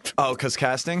 oh, because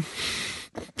casting.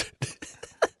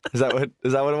 Is that what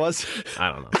it was?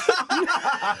 I don't know.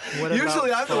 What Usually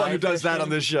about I'm the one who fly does that on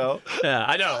fishing? this show. Yeah,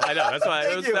 I know. That's why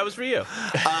Thank you. that was for you.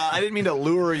 I didn't mean to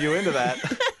lure you into that.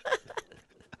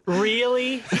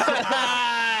 Really?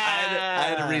 I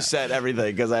had to reset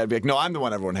everything because I'd be like, no, I'm the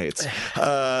one everyone hates.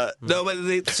 No, but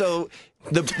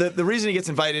the reason he gets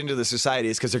invited into the society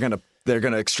is because they're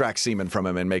gonna extract semen from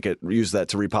him and use that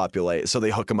to repopulate. So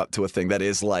they hook him up to a thing that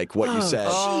is like what you said.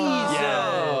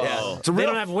 Yeah. It's a They real-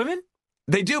 don't have women?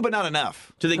 They do, but not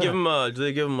enough. Do they give him? Do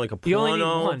they give him like a You only need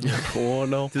porno? one.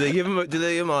 Porno. Do they give him? Do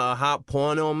they give him a hot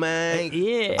porno, man?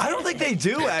 Yeah. I don't think they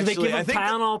do Do actually. they give I him think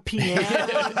Tylenol PM?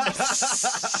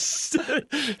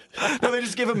 no, they we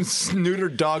just give him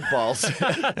neutered dog balls?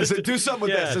 I said, do something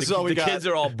with this. This is all we the got. kids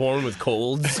are all born with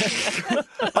colds.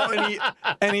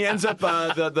 and he ends up.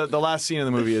 The last scene in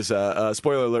the movie is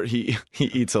spoiler alert. He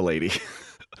eats a lady.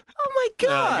 Oh my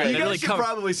God! You They guys really should cover-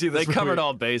 probably see this. They covered movie.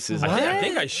 all bases. I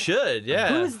think I should. Yeah.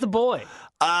 Who is the boy?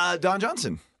 Don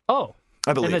Johnson, Oh.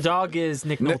 I believe. And the dog is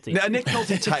Nick Nolte. Nick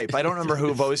Nolte type. I don't remember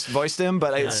who voiced him,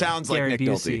 but it sounds like Gary Nick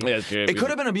Busey. Nolte. Yeah, it's Gary It could Busey.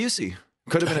 have been Busey.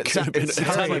 Could have been. It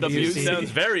sounds very like Busey. Busey. Sounds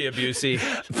very abusey.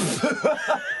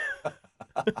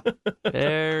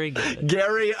 Very good.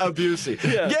 Gary Busey.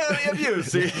 Gary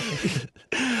Busey.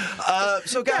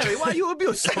 So Gary, why you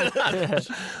abuse so much?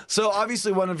 So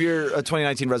obviously one of your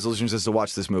 2019 resolutions is to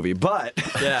watch this movie, but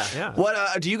Yeah. Yeah.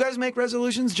 what do you guys make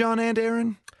resolutions, John and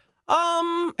Aaron?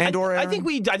 I Aaron? think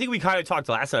we kind of talked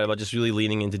last night about just really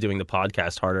leaning into doing the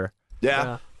podcast harder.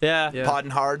 Yeah. Yeah. Yeah.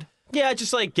 Podding hard. Yeah,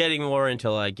 just like getting more into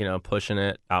like, pushing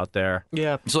it out there.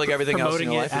 Yeah. So like everything else in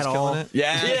Promoting your it life is at killing all. it.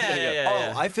 Yeah.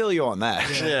 Yeah. Oh, I feel you on that.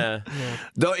 Yeah.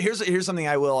 Though here's something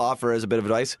I will offer as a bit of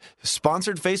advice: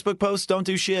 sponsored Facebook posts don't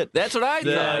do shit. That's what I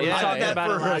do. Yeah, we yeah, talked yeah.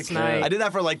 about it last night. I did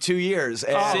that for like 2 years.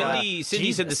 And, Cindy said the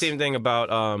Jesus. same thing about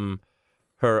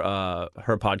her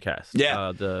podcast.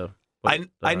 Yeah.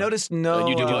 I noticed no.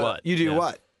 You do what? You do Yeah.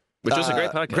 what? Which was a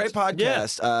great podcast. Great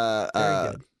podcast.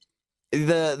 Very good.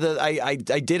 I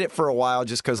did it for a while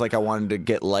just because like I wanted to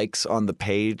get likes on the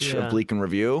page Yeah. of Bleak and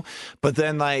Review, but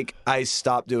then like I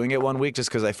stopped doing it one week just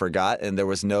because I forgot and there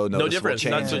was no noticeable difference.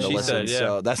 change That's in what the she listens. said,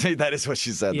 yeah. So that is what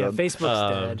she said. Yeah, though.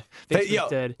 Facebook's dead. Hey, Facebook's yo,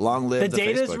 dead. long live The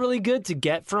data's Facebook. really good to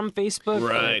get from Facebook. but,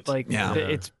 Right. Like, Yeah.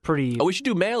 it's pretty. Oh, we should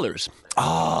do mailers.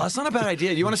 Oh, that's not a bad idea.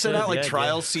 Do you want to send out like Yeah,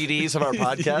 trial CDs of our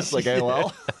podcast, like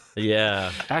AOL?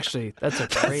 Yeah. Actually, that's a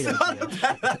great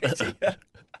idea.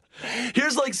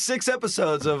 Here's like 6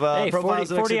 episodes of Hey, 40 Profiles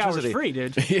of hours Eccentricity. free,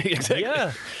 dude. Exactly.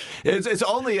 Yeah. It's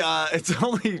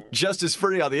only just as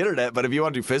free on the internet, but if you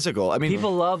want to do physical, I mean,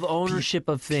 People love ownership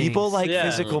of things. people like Yeah.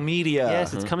 physical media.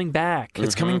 Yes, it's coming back.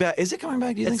 It's coming back. Is it coming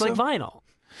back? Do you It's think like so? vinyl.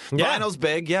 Yeah. Vinyl's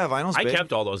big. Yeah, vinyl's I big.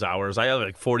 kept all those hours. I have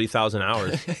like 40,000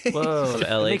 hours. Whoa, Of LA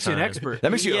that makes you an time. expert. That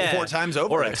makes you Yeah. 4 times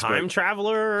over Or a expert. time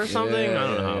traveler or something. I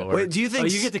don't know how it works. Wait, do you Oh,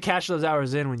 think you get to cash those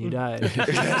hours in when you die.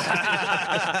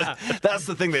 that's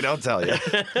the thing they don't tell you?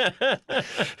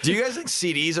 Do you guys think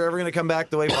CDs are ever going to come back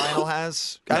the way vinyl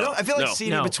has? I feel like No.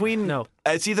 CD No. between No.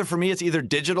 It's either for me it's either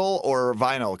digital or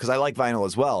vinyl because I like vinyl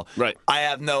as well. Right. I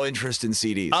have no interest in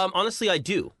CDs. Honestly, I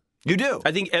do. You do.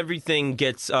 I think everything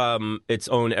gets its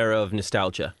own era of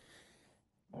nostalgia.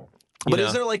 But You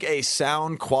is know? there like a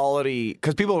sound quality?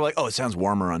 Because people are like, "Oh, it sounds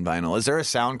warmer on vinyl." Is there a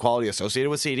sound quality associated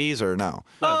with CDs or no?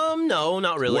 No,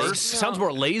 not really. Worse. Sounds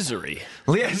more lasery.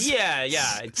 Yes.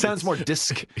 Yeah. It sounds more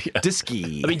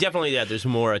disky. I mean, definitely, yeah. There's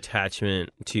more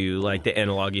attachment to like the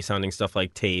analogy sounding stuff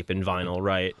like tape and vinyl,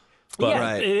 right? But yeah,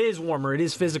 Right. it is warmer. It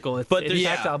is physical. It's, But it's there's-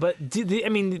 tactile. But I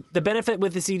mean, the benefit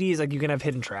with the CD is like you can have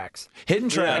hidden tracks. hidden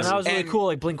tracks. And that was really cool.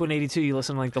 Like Blink-182, you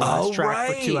listen to like the last Oh,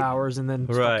 track for 2 right. hours, and then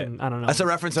Right. fucking, I don't know. That's a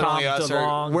reference that Tom only us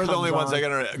DeLonge we're the only comes ones that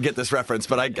on. are gonna get this reference,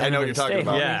 but I know what you're talking Stay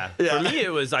about. yeah. Yeah. For me,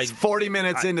 it was like 40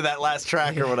 minutes into that last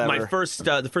track or whatever. my first,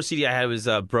 the first CD I had was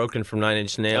Broken from Nine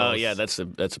Inch Nails. Oh yeah, that's a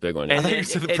big one. And I thought then you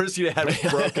said the it- first you had was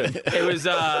broken.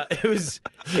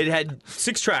 it had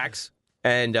 6 tracks,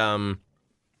 and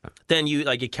then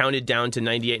it counted down to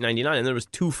 98, 99, and there was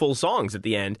 2 full songs at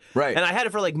the end. Right. And I had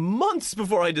it for like months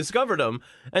before I discovered them,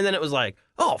 and then it was like,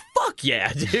 oh fuck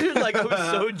yeah, dude! Like I was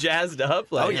so jazzed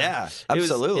up. Like, Oh, yeah. it was-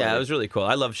 Absolutely. it was really cool.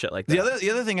 I love shit like that. The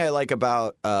other thing I like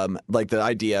about like the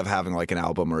idea of having like an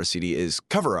album or a CD is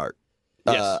cover art.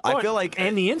 Yes. I feel like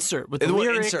and the insert with the And the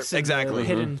lyrics, insert, and exactly. the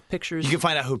hidden pictures. you can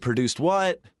find out who produced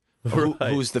what,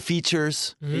 who's the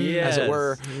features, as Yes. it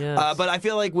were. Yes. But I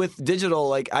feel like with digital,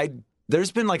 like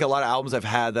there's been like a lot of albums I've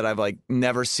had that I've like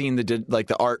never seen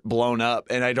the art blown up,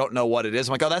 and I don't know what it is.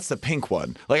 I'm like, oh, that's the pink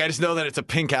one. Like I just know that it's a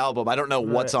pink album. I don't know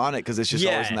what's on it because it's just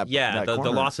always in that. that the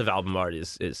corner. loss of album art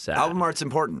is sad. Album art's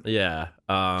important. Yeah.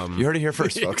 You heard it here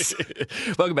first, folks.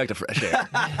 Welcome back to Fresh Air.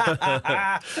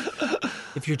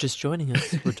 If you're just joining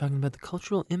us, we're talking about the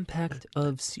cultural impact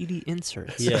of CD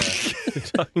inserts. Yeah.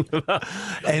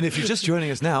 And if you're just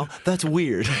joining us now, that's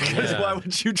weird. 'Cause why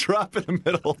would you drop in the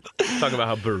middle? Talking about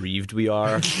how bereaved we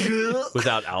are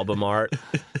without album art.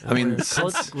 I mean,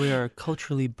 We are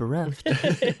culturally bereft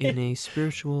in a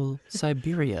spiritual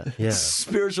Siberia. Yeah.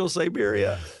 spiritual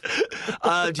Siberia.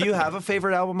 Do you have a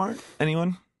favorite album art?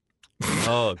 Anyone?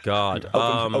 Oh God.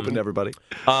 Open to everybody.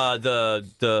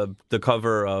 The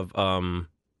cover of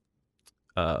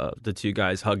the two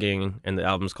guys hugging, and the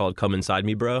album's called "Come Inside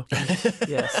Me, Bro."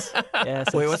 Yes.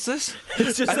 Yes. Wait, what's this?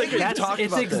 It's just I think we That's- talked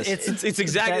it's about ex- this. it's- it's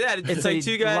exactly that. It's like a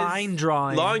two guys line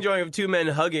drawing. long drawing of two men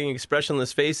hugging,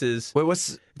 expressionless faces. Wait,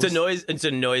 what's It's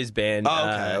a noise band.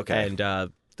 Oh, okay. And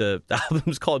the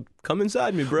album's called "Come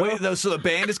Inside Me, Bro." Wait, though, so the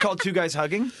band is called Two Guys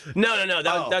Hugging? No.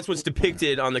 Oh. That's what's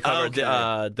depicted on the cover. Okay.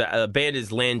 The band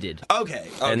is Landed, Okay.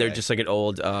 and they're just like an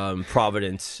old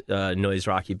Providence noise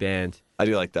rocky band. I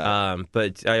do like that.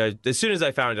 But as soon as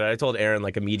I found it, I told Aaron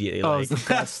like immediately, Oh, like, it's the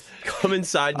best. "Come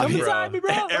inside me, Come bro." inside me,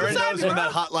 bro. Come Aaron inside knows me, when bro.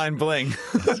 that hotline bling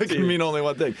can mean only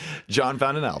one thing. John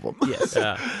found an album. Yes.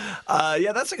 Yeah,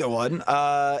 that's a good one.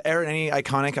 Aaron, any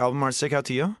iconic album art stick out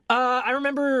to you? I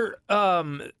remember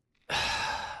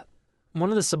one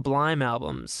of the Sublime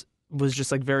albums was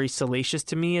just like very salacious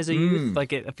to me as a youth.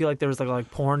 Like I feel like there was like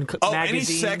porn Oh, magazines.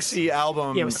 any sexy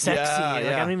album. Yeah, it was sexy. Yeah, Like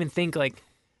yeah. I don't even think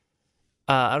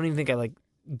I like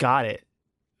got it.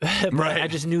 But Right. I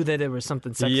just knew that there was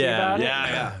something sexy Yeah, about it.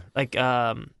 yeah. Like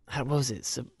what was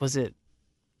it? Was it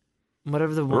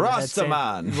whatever the one that had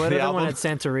Rastaman, the whatever one album? had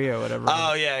Santeria or whatever.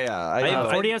 Oh, yeah.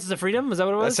 I 40 Ounces of Freedom? Was that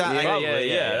what it was? That's not-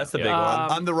 Yeah, that's the big yeah.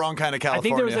 one. I'm the wrong kind of I California.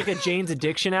 think there was like a Jane's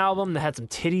Addiction album that had some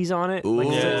titties on it. Like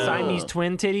Ooh. Yeah. Siamese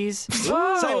twin titties.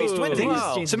 Siamese twin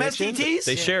Wow. titties. Some Addiction? STTs?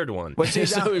 They shared one. What's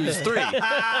his So it was 3. They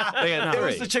had It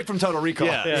was 3. the chick from Total Recall.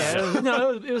 Yeah.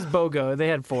 Yeah, it was BOGO. They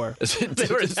had 4. They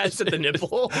were attached at the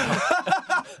nipple.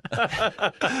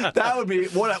 That would be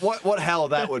what hell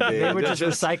that would be. They were just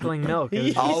recycling milk. It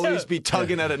was- always be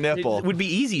tugging at a nipple. It would be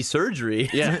easy surgery.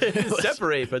 Yeah.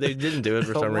 Separate, but they didn't do it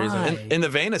for But some reason. why? In the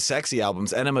vein of sexy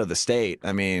albums, Enema of the State.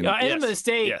 I mean, Enema of the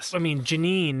State. Yes. I mean,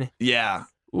 Janine. yeah.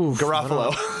 Oof,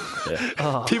 Garofalo.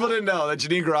 Oh. People didn't know that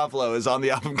Janine Garofalo is on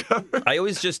the album cover. I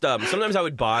always just sometimes I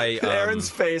would buy Aaron's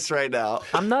face right now.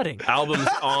 I'm nutting. albums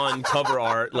on cover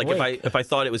art. Like Wait. if I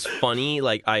thought it was funny,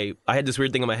 like I had this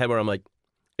weird thing in my head where I'm like,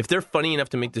 if they're funny enough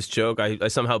to make this joke, I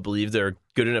somehow believe they're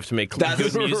good enough to make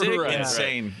good music. right.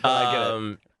 Insane. I get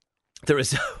it. There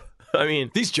was, I mean,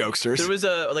 These jokesters. there was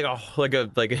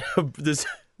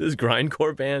this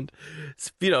grindcore band,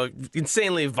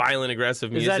 insanely violent, aggressive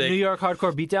Is music. that New York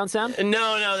hardcore beatdown sound?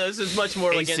 No, this is much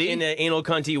more like AC? in an anal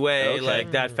cunty way, Okay.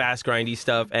 like that fast grindy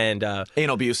stuff. And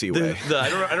Anal Busey way. I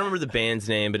don't remember the band's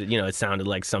name, but it sounded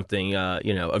like something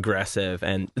aggressive.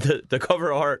 And the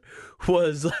cover art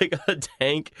was like a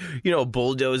tank,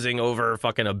 bulldozing over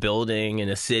fucking a building in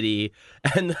a city,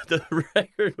 and the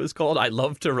record was called "I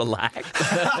Love to Relax."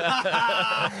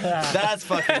 That's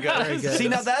fucking good. good. See,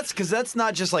 now that's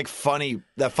not just like funny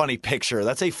picture.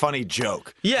 That's a funny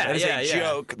joke. Yeah, that is yeah, a yeah.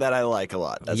 joke that I like a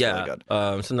lot. That's really good.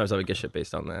 Sometimes I would get shit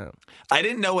based on that. I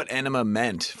didn't know what enema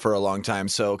meant for a long time.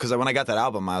 So, because when I got that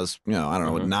album, I was, I don't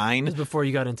know, It was 9. before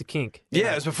you got into kink.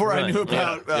 Yeah, it was before I Right. knew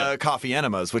about coffee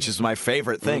enemas, which is my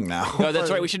favorite thing now. No,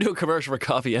 that's right. We should do a commercial for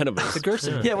coffee enemas. The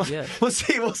Gerson. Yeah, we'll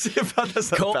see about this.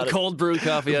 Cold brew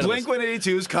coffee enemas. Blink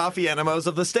 182's coffee enemas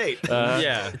of the state.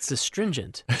 Yeah. It's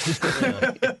astringent.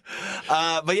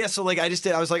 But yeah, so like I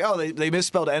was like, oh, they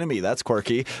misspelled enemy. That's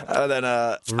quirky. Then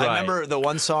I remember the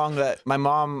one song that my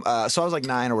mom. So I was like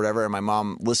 9 or whatever, and my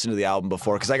mom listened to the album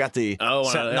before because I got the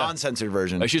non-censored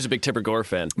version. Oh, she was a big Tipper Gore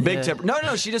fan. Big tip. No.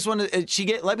 She just wanted.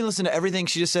 Let me listen to everything.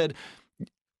 She just said,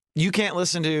 you can't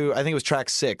listen to. I think it was track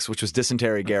 6, which was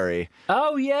Dysentery Gary,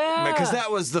 Oh yeah. because that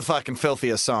was the fucking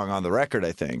filthiest song on the record.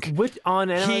 I think. Which on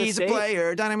Enema of the He's a State?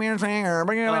 player, dynamite player.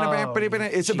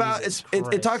 It's about Jesus it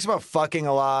Christ. talks about fucking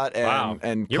a lot and Wow.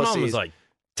 and Your mom was pussies. like,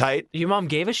 tight. Your mom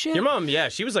gave a shit? your mom, yeah,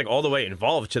 she was like all the way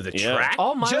involved to the Yeah. track.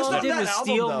 All my Just mom on did that was album,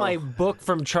 steal though. my book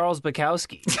from Charles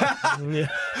Bukowski.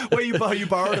 Wait, you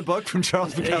borrowed a book from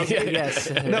Charles Bukowski?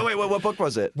 Yes. No, wait, what book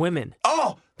was it? Women.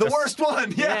 Oh, the worst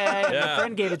one. Yeah. Yeah, my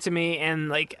friend gave it to me,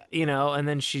 and and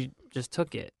then she just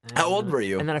took it. How old were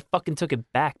you? And then I fucking took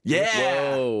it back.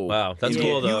 Yeah. Whoa. Wow, that's You-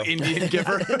 cool though. You Indian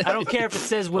giver. I don't care if it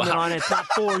says women on it. It's not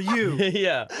for you.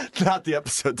 Yeah. Not the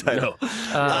episode title.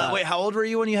 Wait, how old were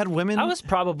you when you had women? I was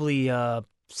probably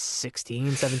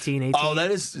 16, 17, 18. Oh,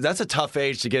 that's a tough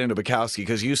age to get into Bukowski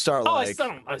because you start Oh, like.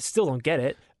 I still don't get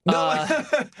it. No.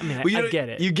 I mean, Well, I get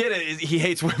it. You get it. He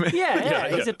hates women. yeah,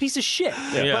 he's a piece of shit.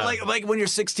 Yeah. But like when you're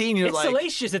 16, you're It's like.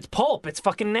 salacious. It's pulp. It's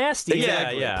fucking nasty.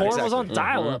 Yeah, yeah, Porn was on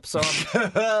exactly. dial-up, so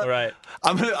Right.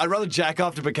 I'd rather jack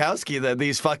off to Bukowski than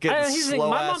these fucking here's the thing,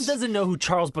 slow my mom ass. doesn't know who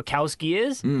Charles Bukowski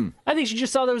is. I think she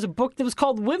just saw there was a book that was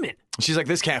called Women. She's like,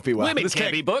 this can't be well. Women This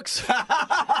can't be books. Very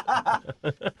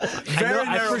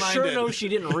I for sure narrow-minded. know she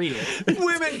didn't read it.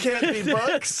 Women can't be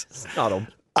books. Not a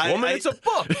It's a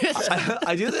book.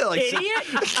 I do that like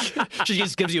Idiot! She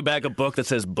just gives you back a book that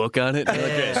says book on it. You're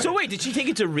like, "Yeah." So wait, did she take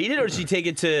it to read it, or did she take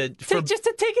it to? Just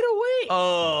to take it away.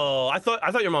 Oh, I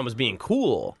thought your mom was being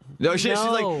cool. No, she's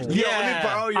No. like, let me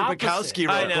borrow your Opposite. Bukowski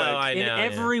real I quick. know, I In know.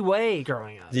 every way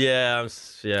growing up. Yeah,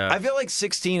 yeah. I feel like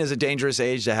 16 is a dangerous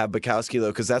age to have Bukowski, though,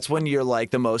 because that's when you're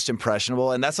like the most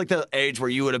impressionable. And that's like the age where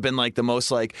you would have been like the most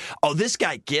like, oh, this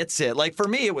guy gets it. Like for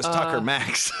me, it was Tucker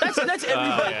Max. That's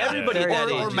everybody. Everybody at that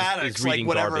age or is Maddox, like reading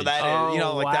whatever garbage. that is. You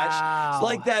know, like wow. that.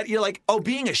 Like that. You're like, oh,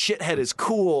 being a shithead is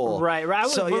cool. Right. I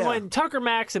was, So, yeah. when Tucker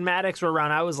Max and Maddox were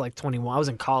around, I was like 21. I was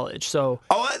in college. So,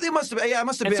 Oh, they must have been. Yeah, it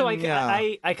must have and been. so yeah.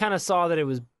 I kind of saw that it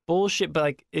was bullshit, but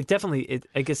like it definitely,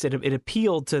 I guess it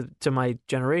appealed to my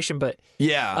generation. But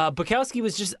yeah. Bukowski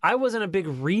was just, I wasn't a big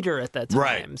reader at that time.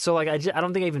 Right. So like I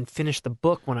don't think I even finished the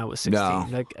book when I was 16. No.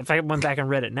 Like if I went back and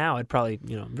read it now, I'd probably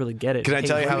really get it. Can I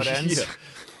tell you how it Yeah. ends?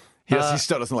 He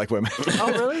still doesn't like women.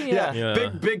 Oh really? Yeah. Yeah.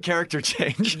 Big character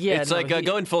change. Yeah, It's no, like he-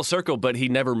 going full circle, but he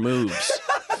never moves.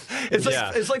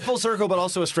 It's like full circle, but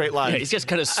also a straight line. Yeah, he's just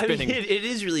kind of I mean, spinning. it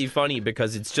is really funny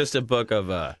because it's just a book of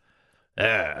a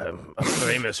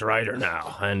famous writer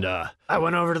now, and I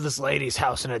went over to this lady's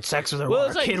house and had sex with her Well, while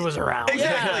it's her like- kid was around.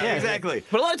 Exactly. Yeah. Exactly.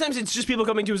 but a lot of times it's just people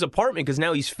coming to his apartment because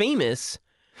now he's famous.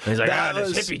 And he's like,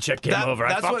 this hippie chick came over.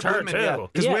 I fucked her too.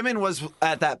 Because Yeah. women was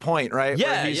at that point, right?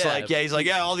 Yeah, Where he's yeah.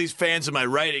 like, all these fans of my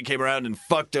writing came around and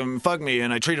fucked me,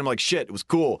 and I treated him like shit. It was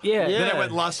cool. Yeah. Then I Yeah. went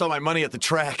and lost all my money at the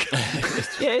track.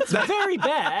 Yeah, it's very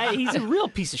bad. He's a real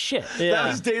piece of shit. That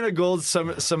was Dana Gould's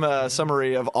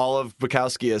summary of all of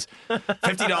Bukowski is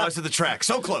 $50 to the track.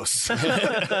 So close.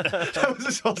 That was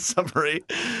his whole summary.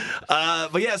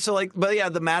 But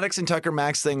the Maddox and Tucker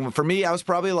Max thing, for me, I was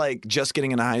probably like just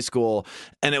getting into high school.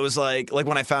 And it was like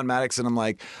when I found Maddox and I'm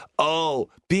like, oh,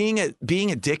 being a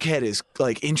dickhead is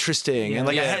like interesting. And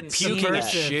like I had puking at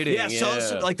shitting. Yeah,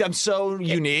 so like I'm so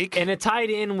unique. And it tied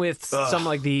in with some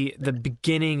like the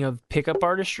beginning of pickup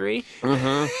artistry.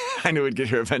 I knew we'd get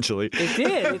here eventually.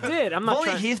 It did. I'm not Only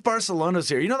trying. Heath Barcelona's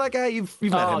here. You know that guy? You've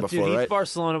met him before, dude, Heath right?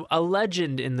 Barcelona, a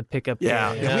legend in the pickup Yeah.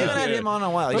 area. We haven't had him on in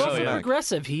a while. He But should also come back.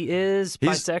 progressive. He is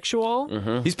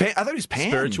bisexual. He's I thought he was pan.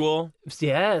 Spiritual.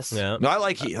 Yes. Yeah. No, I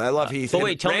like Heath. I love Heath. But And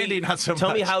wait, tell Randy, me, not so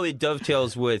tell me much. how it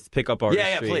dovetails with pickup artistry.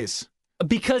 Yeah, please.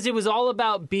 Because it was all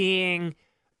about being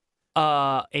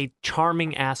a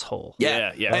charming asshole.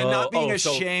 Yeah. And not being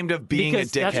so- ashamed of being Because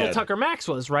a dickhead. that's what Tucker Max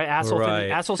was, right? Right.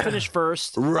 Assholes finish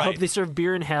first. Right. Hope they serve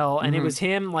beer in hell. And it was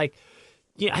him, like,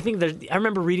 yeah, I think I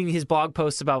remember reading his blog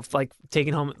posts about like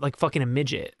taking home like fucking a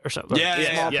midget or something. Yeah, a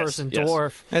yeah, small yes, person, yes.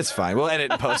 dwarf. That's fine. We'll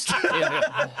edit and post.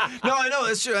 No, I know.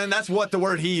 That's true. And that's what the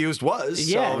word he used was.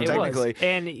 Yeah, so it technically. was.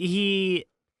 And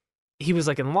he was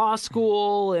like in law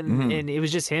school, and it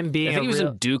was just him being. I think he was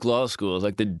real, in Duke Law School.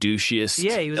 Like the douchiest.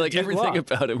 Yeah, he was in like Duke everything Law.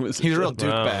 about him was. He's a real douche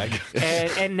Wow. bag.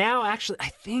 and now actually, I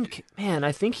think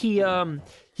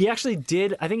he actually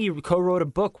did. I think he co-wrote a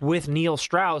book with Neil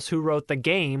Strauss, who wrote The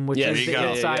Game, which Yeah, is there the you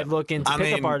go. inside Yeah. look into I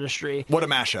pickup mean, artistry. What a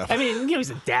mashup. I mean, he's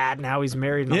a dad now. He's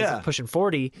married and Yeah. he's pushing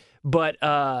 40. But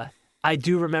I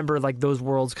do remember like those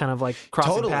worlds kind of like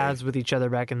crossing Totally. paths with each other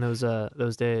back in those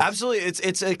days. Absolutely.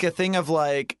 It's like a thing of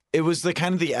like, it was the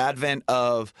kind of the advent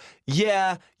of,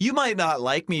 yeah, you might not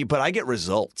like me, but I get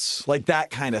results. Like that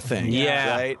kind of thing. Yeah.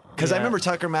 Right? Because I remember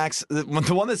Tucker Max, the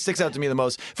one that sticks out to me the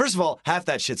most, first of all, half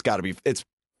that shit's got to be, it's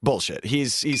bullshit.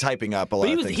 He's hyping up a lot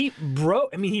But of things.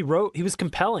 he was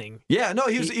compelling. Yeah, no,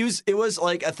 it was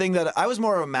like a thing that I was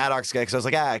more of a Maddox guy because I was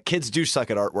like, kids do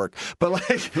suck at artwork.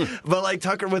 But like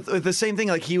Tucker with the same thing,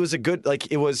 like he was a good, like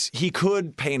he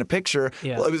could paint a picture.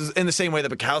 Yeah. Well, it was in the same way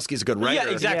that Bukowski's a good writer.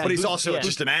 Yeah, exactly. But he's Bu- also yeah.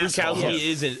 just an asshole. Bukowski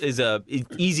is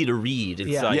easy to read. It's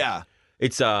Yeah. like, Yeah. it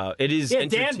is. Yeah,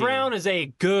 Dan entertaining. Brown is a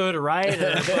good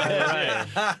writer.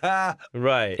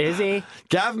 Right. Is he?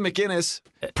 Gavin McInnes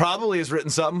probably has written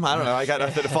something. I don't know. I got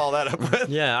nothing to follow that up with.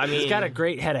 Yeah, I mean, He's got a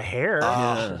great head of hair.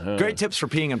 Great tips for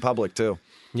peeing in public too.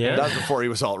 yeah. That was before he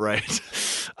was alt right.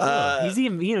 He's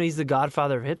the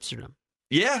godfather of hipsterdom.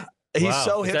 Yeah. He's Wow.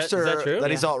 so Is that- hipster is that true?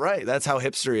 he's alt right. That's how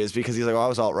hipster he is because he's like, I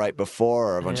was alt right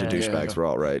before a bunch of Yeah. douchebags were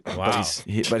alt right. Wow.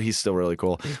 But he's still really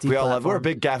cool. We all love. We're a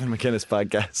big Gavin McInnes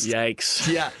podcast.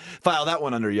 Yikes. Yeah, file that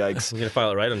one under yikes. I'm gonna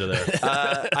file it right under there.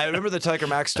 I remember the Tucker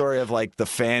Max story of like the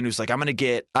fan who's like, I'm gonna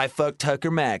get I fucked Tucker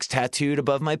Max tattooed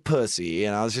above my pussy,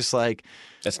 and I was just like,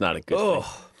 That's not a good thing.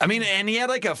 I mean, and he had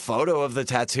like a photo of the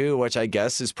tattoo, which I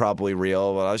guess is probably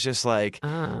real, but I was just like,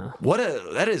 what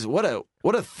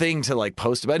a thing to like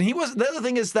post about. And he was, the other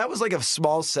thing is that was like a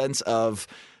small sense of,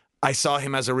 I saw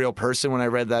him as a real person when I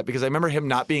read that because I remember him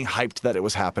not being hyped that it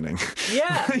was happening.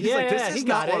 Yeah, He's like, this is he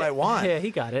not got what it. I want. Yeah, he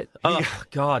got it. Oh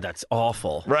God, that's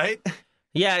awful. Right?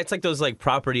 Yeah, it's like those like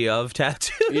property of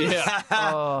tattoos.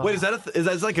 Yeah. Wait, is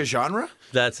that like a genre?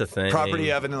 That's a thing.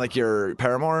 Property of, and then like your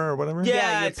paramour or whatever?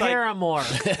 Yeah, your it's like- paramour.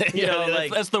 You know, that's,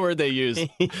 like that's the word they use.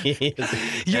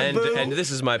 boo. and this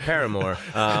is my paramour.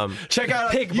 Check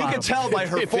out, Pig you can bottom. tell by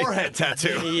her forehead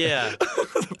tattoo. Yeah.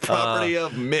 Property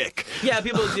of Mick. Yeah,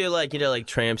 people do like, like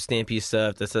tramp stampy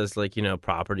stuff that says like,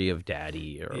 property of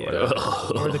daddy or whatever.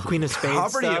 Or the Queen of Spades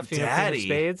Property stuff. of Queen Daddy. of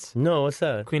Spades. No, what's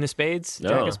that? Queen of Spades. No.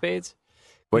 Jack of Spades.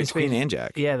 Wait, it's Queen and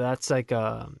Jack. Yeah, that's like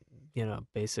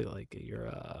basically like you're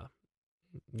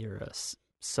a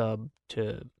sub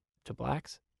to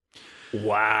blacks.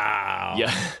 Wow.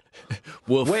 Yeah.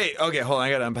 Wolf. Wait, okay, hold on,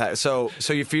 I gotta unpack. So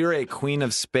if you're a Queen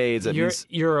of Spades, that means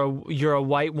You're a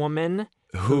white woman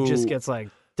who just gets like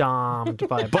domed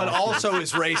by. but also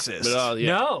is racist.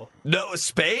 No. No,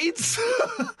 spades?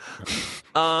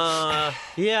 Yeah,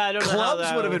 I don't know how Clubs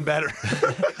that would have been better.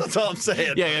 That's all I'm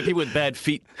saying. Yeah, people with bad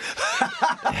feet.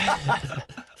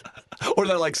 Or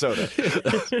they're like soda.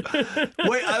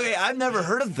 Wait, I've never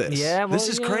heard of this. Yeah, this well,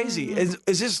 is yeah. crazy. Is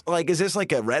this like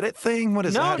a Reddit thing? What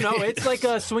is No, that? no, it's like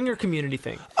a swinger community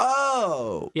thing.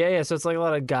 Oh, Yeah. So it's like a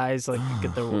lot of guys like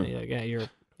get their yeah. You're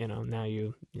now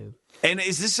you. and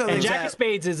is this something? And Jack of that,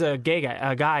 Spades is a gay guy,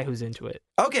 a guy who's into it.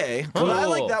 okay, well, I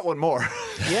like Oh. that one more.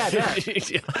 Yeah, yeah.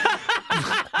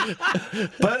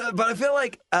 but I feel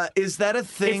like is that a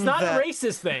thing? It's not that, a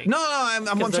racist thing. No, I'm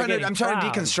they're trying to getting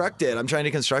deconstruct it. I'm trying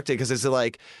to deconstruct it because it's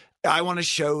like I want to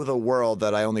show the world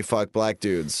that I only fuck black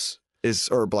dudes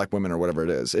or black women or whatever it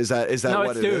is. Is that no,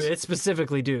 what it's it dudes. is? It's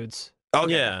specifically dudes.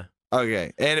 Okay. Yeah.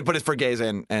 Okay. But it's for gays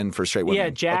and for straight women. Yeah,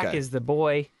 Jack Okay. is the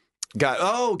boy.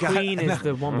 Got Queen is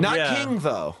the woman. Not Yeah. King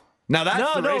though. Now that's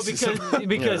No, the no, racism.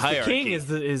 because the Hierarchy. king is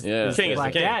the Yeah. King is the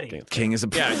black king. daddy. King is a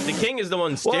Yeah, the king is the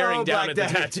one staring Whoa, down Black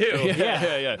at the Daddy. tattoo.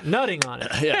 Yeah. Nutting on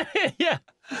it. Yeah.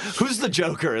 Who's the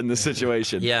Joker in this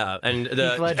situation? Yeah, and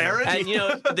Heath Ledger. and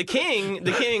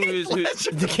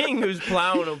the king who's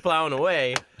plowing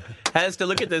away has to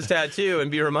look at this tattoo and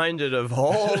be reminded of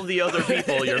all the other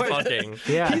people you're fucking.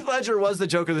 Yeah. Heath Ledger was the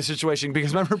Joker of the situation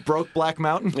because remember Broke Black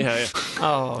Mountain? Yeah.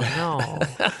 Oh no.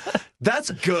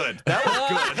 That's good. That was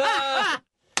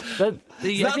good.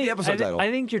 Not the episode title.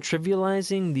 I think you're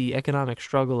trivializing the economic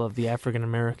struggle of the African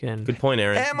American. Good point,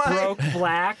 Aaron. Am I? Broke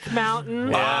Black Mountain.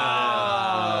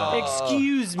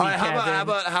 Excuse me, All right, Kevin.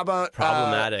 how about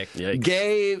Problematic. Yikes.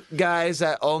 gay guys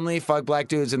that only fuck black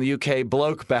dudes in the UK?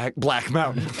 Bloke Black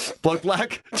Mountain. Bloke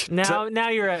Black. Now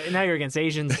you're against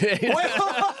Asians.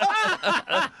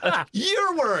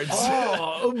 Your words.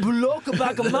 Oh, Bloke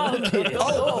Black Mountain.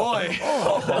 Oh boy.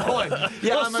 Oh boy.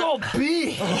 Yeah,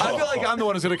 big. I feel like I'm the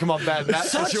one who's going to come off bad in that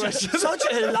situation. Such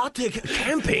erotic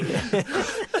camping.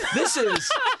 This is.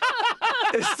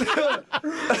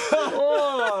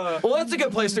 Well, that's a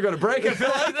good place to go to break. I feel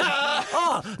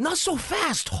like. Not so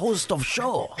fast, host of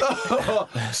show.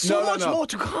 No.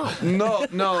 to come.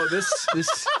 No. This.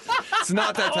 It's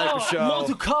not that type of show. More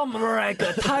to come, like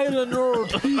Thailand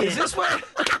Road.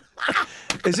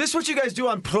 Is this what you guys do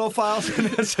on profiles?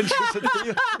 That's interesting to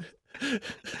you. All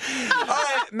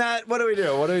right, Matt. What do we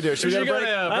do? Should we go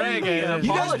to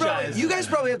break? You guys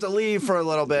probably have to leave for a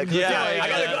little bit. 'cause Yeah,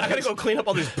 I gotta go clean up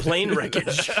all this plane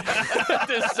wreckage.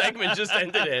 This segment just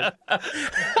ended in.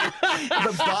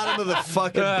 the bottom of the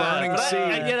fucking burning sea.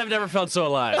 And yet I've never felt so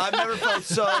alive. I've never felt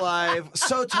so alive.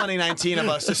 So 2019 of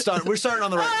us to start. We're starting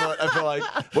on the right foot. I feel like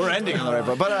we're ending on the right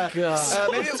foot. But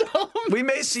maybe we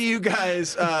may see you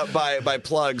guys by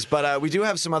plugs. But we do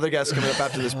have some other guests coming up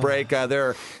after this break.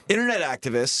 They're internet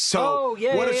activists. So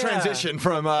what a transition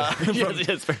from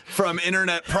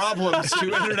internet problems to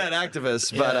internet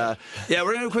activists. But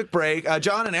we're gonna do a quick break.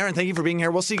 John and Aaron, thank you for being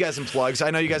here. We'll see you guys in plugs.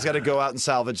 I know you guys got to go out and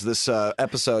salvage this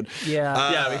episode.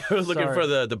 Yeah, we were looking for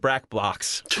the Brack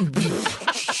blocks.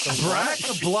 Brack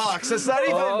blocks. That's not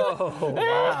even. Oh,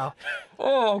 wow.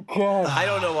 Oh, God. I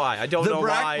don't know why. I don't The know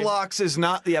Brack why. blocks is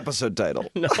not the episode title.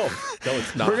 No,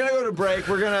 it's not. We're gonna go to break.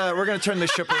 We're gonna turn the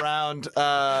ship around.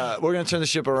 We're gonna turn the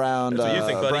ship around. That's what you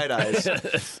think, buddy. Bright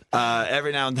Eyes.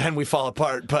 Every now and then we fall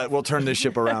apart, but we'll turn this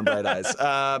ship around. Bright Eyes.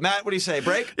 Matt, what do you say?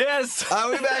 Break? Yes.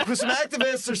 We'll be back with some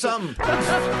activists or something.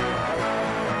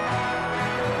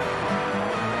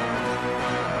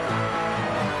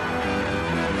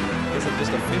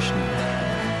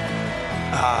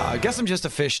 I guess I'm just a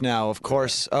fish now, of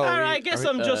course. Oh, All right, I guess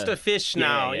I'm just a fish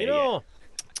now. yeah, you know,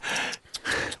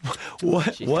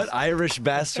 what Irish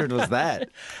bastard was that?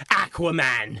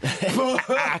 Aquaman.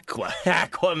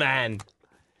 Aquaman.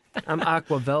 I'm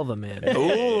Aqua Velva, man.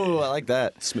 Ooh, I like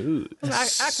that. Smooth.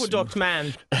 Aqueduct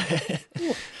man.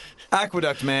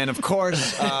 Aqueduct Man, of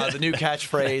course, the new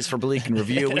catchphrase for Bleak and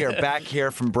Review. We are back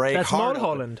here from break. That's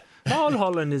Mulholland.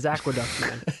 Mulholland is Aqueduct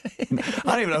Man.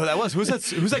 I don't even know who that was. Who's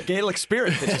that Gaelic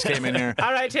spirit that just came in here?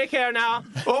 All right, take care now.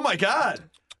 Oh my God.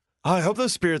 I hope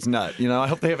those spirits nut. I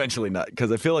hope they eventually nut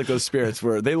because I feel like those spirits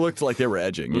they looked like they were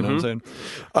edging. You know what I'm saying?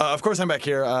 Of course, I'm back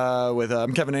here with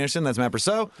Kevin Anderson. That's Matt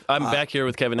Brousseau. I'm back here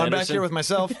with Kevin Anderson. I'm back here with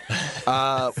myself.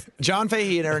 John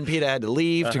Fahey and Aaron Pita had to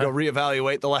leave to go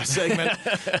reevaluate the last segment.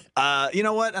 You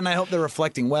know what? And I hope they're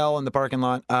reflecting well in the parking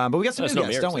lot. But we got some new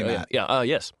guests, don't we, Matt? Yeah.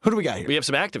 Yes. Who do we got here? We have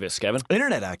some activists, Kevin.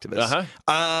 Internet activists.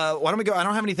 Why don't we go? I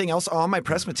don't have anything else on my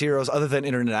press materials other than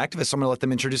internet activists, so I'm going to let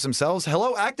them introduce themselves.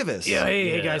 Hello, activists. Yeah,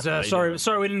 hey guys. Sorry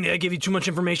we didn't give you too much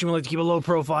information. We like to keep a low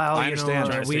profile. I understand.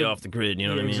 Trying to stay off the grid, you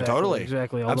know what I mean? Exactly, Totally.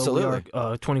 Exactly. Although Absolutely. we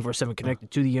are 24/7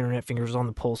 connected to the internet, fingers on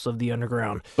the pulse of the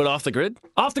underground. But off the grid?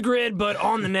 Off the grid, but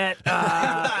on the net.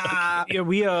 Yeah,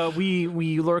 we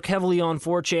lurk heavily on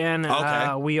 4chan.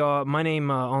 Okay. We are. My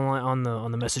name online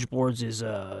on the message boards is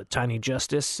Tiny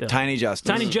Justice. Tiny Justice.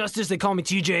 Tiny Justice. They call me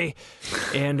TJ,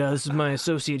 and this is my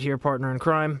associate here, partner in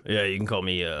crime. Yeah, you can call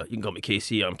me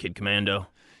Casey. I'm Kid Commando.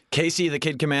 Casey the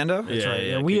Kid Commando? That's right.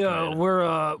 Yeah,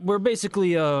 we're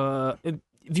basically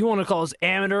if you want to call us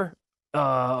amateur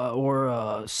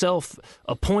or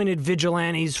self-appointed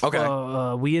vigilantes.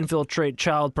 Okay. We infiltrate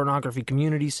child pornography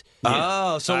communities.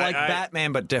 Oh, so like I-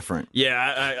 Batman, but different.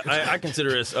 Yeah, I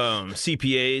consider us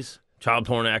CPAs, child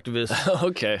porn activists.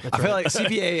 Okay. I feel like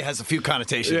CPA has a few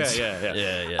connotations.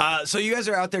 Yeah. So you guys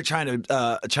are out there trying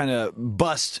to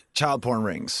bust child porn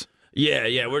rings.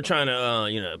 Yeah, we're trying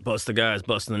to, bust the guys,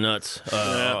 busting the nuts.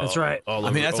 That's right. All I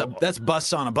over, mean, that's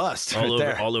busts on a bust all right over,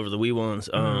 there. all over the wee ones.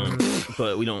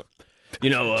 But we don't, we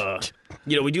do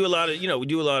a lot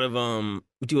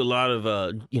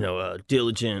of,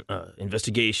 diligent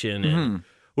investigation, and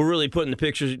we're really putting the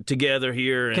pictures together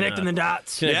here, and, Connecting the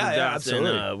dots. connecting the Yeah, dots,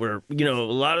 absolutely. and we're, a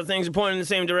lot of things are pointing in the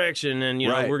same direction, and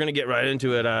Right. we're gonna get right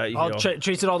into it. I'll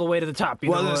chase it all the way to the top.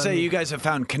 Well, I was going to say, you guys have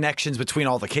found connections between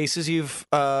all the cases you've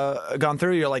gone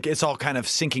through. You're like, it's all kind of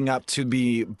syncing up to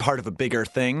be part of a bigger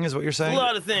thing, is what you're saying? a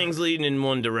lot of things leading in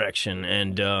one direction,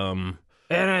 and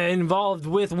involved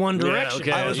with One Direction.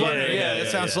 okay. I was wondering, Yeah,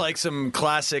 it sounds like some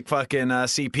classic fucking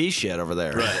CP shit over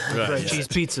there. Right, cheese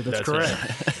pizza. That's correct.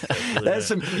 That's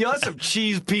some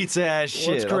cheese pizza ass shit.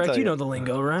 Well, that's I'll correct. tell You know the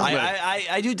lingo, right?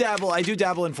 I do dabble. I do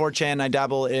dabble in 4chan. I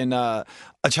dabble in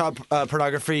child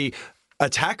pornography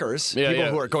attackers, Yeah, people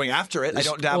yeah. who are going after it. I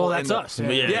don't dabble. Well, that's in us.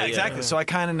 Yeah, exactly. So I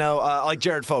kind of know, like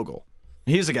Jared Fogle.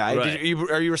 He's a guy. Right.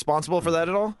 Are you responsible for that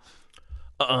at all?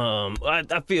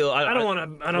 I feel I don't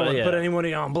want to put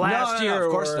anybody on blast No, here,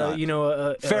 of course or not.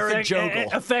 Farrah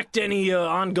Jogel. affect any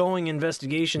ongoing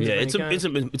investigations. Yeah, of it's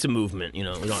any kind. a movement. We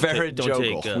don't Farrah don't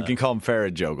Jogel. take We can call him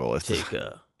Farrah Jogel. take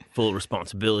full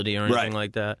responsibility or anything Right.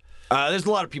 like that. There's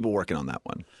a lot of people working on that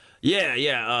one.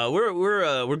 Yeah.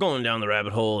 We're going down the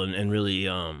rabbit hole and really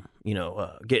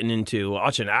getting into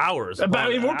watching hours. We're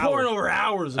upon pouring hours. over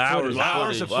hours of Hours, footage.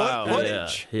 Hours of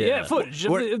footage. Yeah. Footage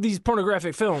of these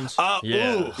pornographic films.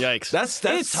 Yeah. Ooh. Yikes. That's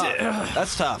tough.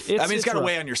 That's tough. I mean, it's got to rough.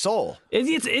 weigh on your soul.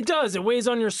 It does. It weighs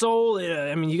on your soul.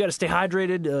 I mean, you got to stay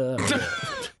hydrated.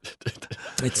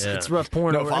 It's rough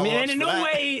pouring No over. I mean, follow-ups and in for no that.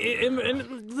 way.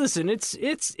 And listen,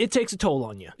 it takes a toll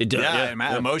on you. It does.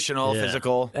 Yeah, emotional, Yeah.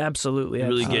 physical. Absolutely.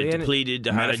 Really absolutely. get And depleted,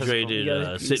 dehydrated, You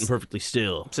gotta- sitting perfectly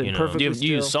still. Sitting you know? perfectly- Do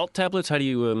you use salt tablets? How do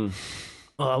you?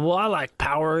 well, I like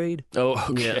Powerade. Oh,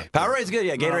 okay. Yeah. Powerade's good.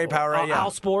 Yeah, Gatorade, Powerade. Yeah.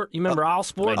 Allsport. You remember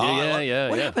Allsport? I do.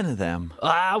 What Yeah. happened to them?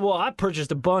 Well, I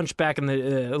purchased a bunch back in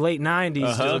the late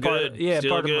 '90s. Still Part- good. Yeah,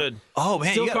 Still part good. Oh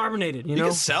man, Still you gotta- carbonated. You You know.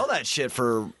 can sell that shit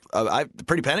for a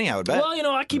pretty penny, I would bet.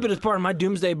 Well, I keep it as part of my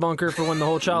doomsday bunker for when the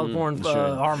whole child porn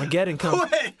Armageddon comes.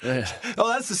 Wait. Oh,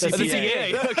 that's the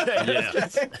CPA.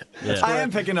 Yeah. I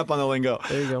am picking up on the lingo.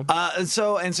 There you go. And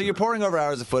so you're pouring over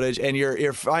hours of footage, and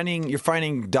you're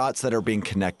finding dots that are being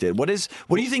connected. What do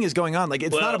you think is going on? Like,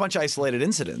 it's not a bunch of isolated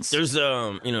incidents. There's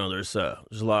there's a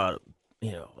lot of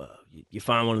you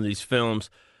find one of these films.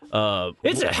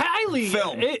 It's a highly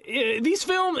Film. These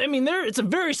films. I mean, it's a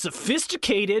very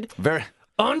sophisticated, Very.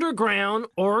 underground,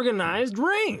 organized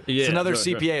ring. Yeah, It's another right,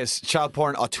 right. CPA is child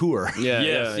porn auteur.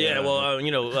 Yes, yeah.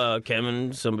 Well,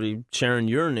 Kevin, somebody sharing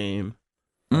your name,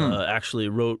 actually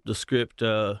wrote the script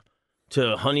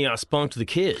to Honey, I Spunked the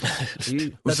Kids.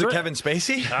 Was it right. Kevin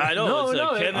Spacey? I know.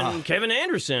 No, It's Kevin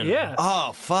Anderson. Yeah.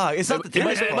 Oh, fuck. It's not the It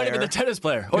might tennis have been the player. tennis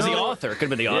player or the author. Could have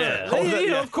been the author. Yeah. You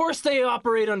know, of course, they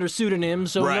operate under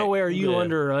pseudonyms, so Right. nowhere are you Yeah.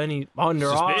 under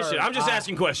our. Suspicion. I'm just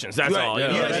asking questions. That's Right. all. Yeah.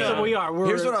 You know? That's Yeah. what we are. We're,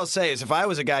 Here's what I'll say is if I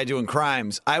was a guy doing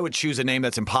crimes, I would choose a name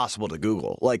that's impossible to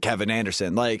Google, like Kevin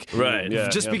Anderson. Like, Right, yeah,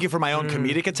 just speaking for my own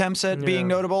comedic attempts at being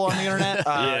notable on the internet,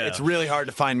 it's really hard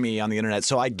to find me on the internet,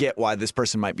 so I get why this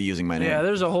person might be using my name. Yeah,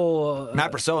 there's a whole.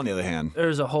 Matt Purcell, on the other hand.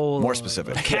 There's a whole More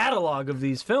specific. catalog of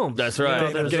these films. That's right. You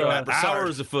know, there's, Getting Matt Purcell.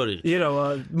 Hours of footage.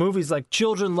 movies like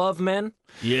Children Love Men.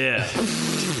 Yeah.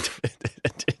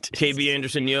 KB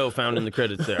Anderson Yo found in the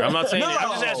credits there. I'm not saying it. I'm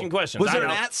just asking questions. Was I there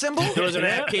don't an know. at symbol? There was an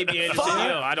at KB Anderson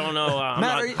Yo. I don't know. I'm Matt,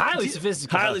 not are you- Highly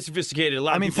sophisticated. highly sophisticated. A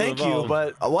lot I of mean, people thank you,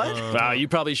 involved. but what? Wow, you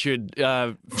probably should.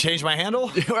 Change my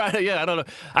handle? Yeah, I don't know.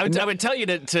 I would tell you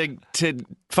to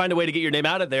find a way to get your name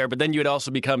out of there, but then you would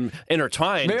also become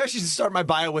intertwined. Maybe I should start my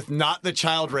bio with not the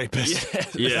child rapist.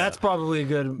 Yeah. That's probably a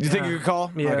good. You think you could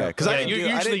call? Yeah. Okay. Because I,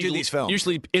 Yeah, I didn't do these films.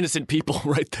 Usually innocent people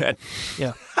write that.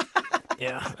 Yeah.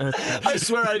 Yeah. I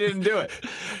swear I didn't do it.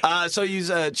 So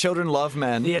use Children Love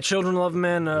Men. Yeah, Children Love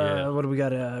Men. What do we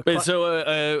got? Wait,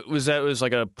 so was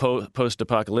like a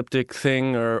post-apocalyptic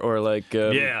thing or like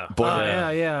Yeah. Boy,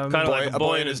 yeah. Kind of like a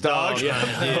boy and his dog. Yeah.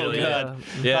 Oh, God.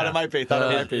 Yeah. Thought it might be.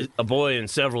 Thought it might be. A boy and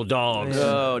several dogs.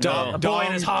 Oh, Dom- no. A boy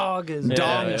and his hog is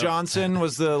Dom yeah. Johnson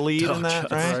was the lead in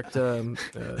that, right?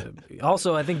 correct.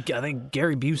 Also, I think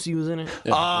Gary Busey was in it.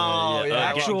 Oh, yeah.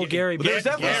 Actual Gary Well, there's Busey.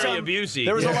 definitely Gary some- Busey.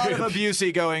 There was a lot of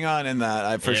abusey going on in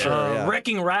that, for sure. Yeah.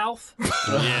 Wrecking Ralph.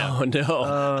 Yeah. Oh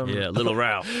no. Yeah, Little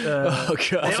Ralph. Oh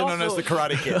God. Also known as the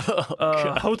Karate Kid.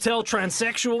 Hotel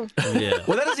Transsexual. Yeah.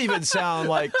 Well, that doesn't even sound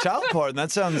like child porn.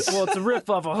 That sounds. Well, it's a riff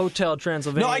off of Hotel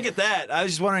Transylvania. No, I get that. I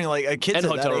was just wondering, like, kids And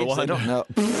at that Hotel age, they Rwanda. don't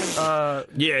know.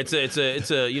 Yeah,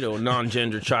 it's a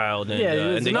non-gender child, and, Yeah,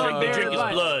 it's and they not drink very his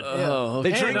light. blood. Oh,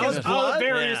 They okay. drink his blood?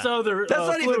 Various Yeah. other. That's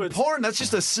not even fluids. porn. That's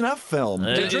just a snuff film.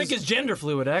 They It drink is- his gender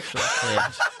fluid, actually.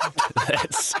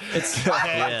 That's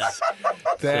Yeah.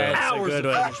 that's a Hours good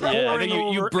of one. footage. Yeah, I think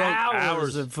Pouring you over broke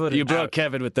hours of footage. You broke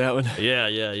Kevin with that one.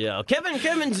 Yeah.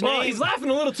 Kevin's Well, name. he's laughing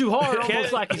a little too hard,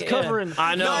 almost like he's covering.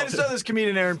 I know. No, I just know this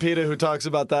comedian Aaron Pita who talks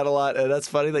about that a lot. That's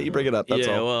funny that you bring it up. That's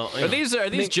yeah, all. well, Are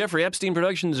these Jeffrey Epstein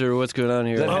productions or what's going on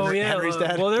here? that Oh Henry- yeah, Henry's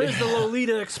dad? well there is the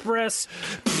Lolita Express.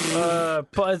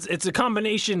 But it's a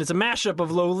combination. It's a mashup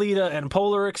of Lolita and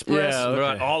Polar Express. Yeah, okay.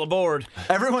 right, all aboard.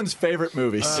 Everyone's favorite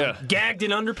movies. Yeah. Gagged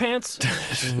in underpants.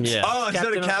 Yeah. Oh,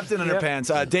 instead of Captain Yep.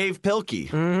 Underpants, Dave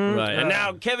Pilkey. Right. And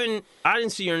now, Kevin, I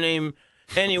didn't see your name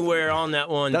anywhere on that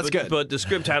one. That's but, good. But the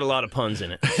script had a lot of puns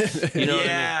in it. You know what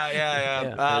I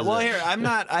mean? Well, here I'm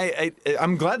not.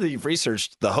 I'm glad that you've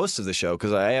researched the host of the show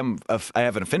because I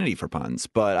have an affinity for puns,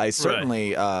 but I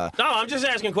certainly. No, I'm just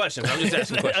asking questions. I'm just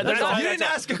asking questions. That's all. You didn't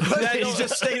ask a question. You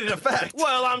just stated a fact.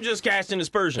 Well, I'm just casting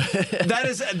aspersions.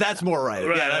 That's more right.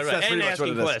 Right, Yeah, that's right. pretty And much what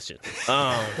asking it is.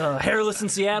 questions. Hairless in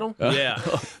Seattle. Yeah.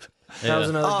 That was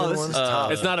another Oh, good this one. is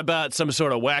tough. It's not about some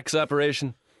sort of wax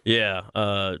operation. Yeah.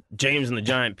 James and the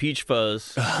Giant Peach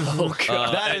Fuzz. Oh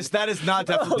God. That is not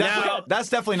definitely. Now- That's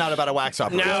definitely not about a wax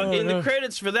operation. Now, in the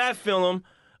credits for that film,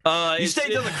 you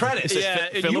stayed to the credits. Yeah,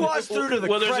 You watched through to the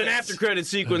well, there's an credits. after credit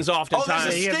sequence there's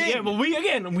oftentimes. a Yeah, Sting. yeah, but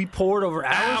we poured over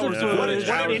hours of footage.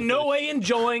 hours. In no way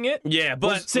enjoying it. Yeah,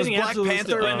 but Sitting Black absolutely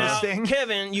Panther still. in now, Sting?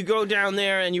 Kevin, you go down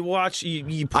there and you watch.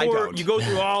 You I pour. don't. You go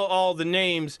through all the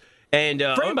names. And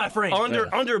Frame by frame.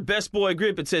 under Best Boy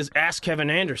Grip, it says "Ask Kevin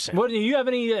Anderson." What do you have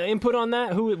any input on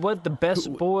that? What the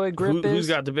best boy grip is? Who's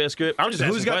got the best grip? I'm just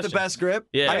asking Who's got questions. the best grip?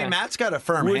 Yeah. I mean, Matt's got a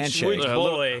firm handshake. which-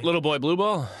 Boy. Little boy blue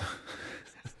ball.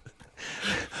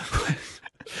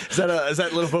 Is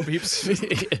that Little Bo Peep's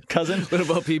cousin? Little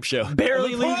Bo Peep show.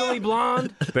 barely legally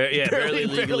blonde? Barely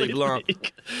legally blonde.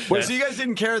 Wait, so you guys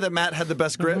didn't care that Matt had the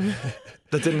best grip?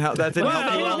 That didn't help. That didn't help.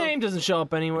 Well, you his out? name doesn't show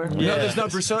up anywhere. No, there's no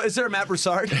Broussard. Is there a Matt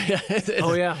Broussard?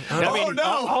 Oh yeah. Oh, no.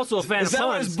 Also a fan Is of that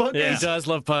what puns. his book He is? does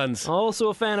love puns. Also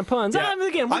a fan of puns. Yeah.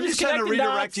 Again, we're I'm just trying to connecting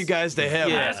redirect dots, you guys to him.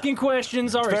 Yeah. asking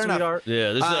questions. All right, Fair enough. sweetheart.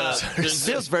 Yeah, It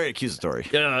feels very accusatory.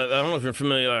 I don't know if you're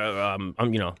familiar.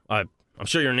 I'm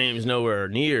sure your name's nowhere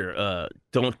near.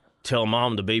 Don't tell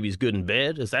mom the baby's good in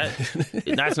bed. Is that?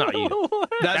 That's not you.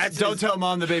 That's Don't Tell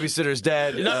Mom the Babysitter's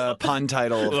Dead pun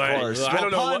title, of Right. course. Well, I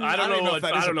don't know. Well, pun, I don't know even what. if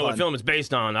that I is don't a know what pun. film it's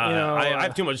based on. I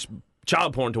have too much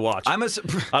child porn to watch. I'm a.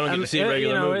 I don't get to see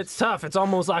regular movies. It's tough. It's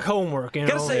almost like homework. You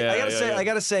know? I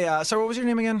gotta say. Sorry, what was your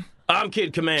name again? I'm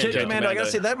Kid Commando. Kid Commando. I gotta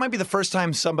say that might be the first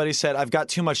time somebody said I've got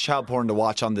too much child porn to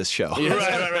watch on this show.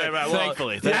 Right. Well,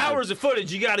 Thankfully. the hours of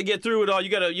footage, you got to get through it all. You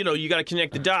got to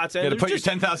connect the dots. You got to put your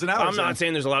 10,000 hours. I'm not in.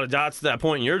 saying there's a lot of dots to that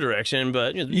point in your direction,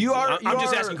 but I'm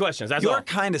just asking questions. That's all. You're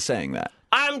kind of saying that.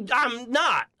 I'm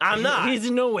not. I'm not. He's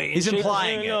in no way. He's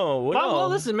implying it. No. Well,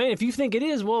 listen, man. If you think it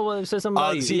is, well, it says something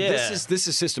about you. See, this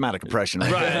is systematic oppression,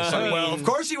 right? Right. It's like, well, of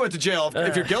course you went to jail.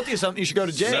 If you're guilty of something, you should go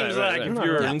to jail. Seems like if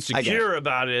you're insecure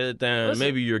about it, then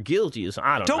maybe you're guilty.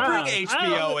 I don't know. Don't bring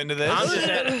HBO into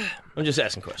this. I'm just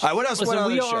asking questions. All right, what else? Listen,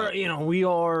 we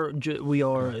we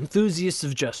are enthusiasts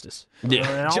of justice.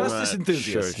 Yeah. Justice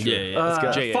enthusiasts. Sure.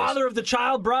 Yeah. Father of the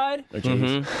Child Bride.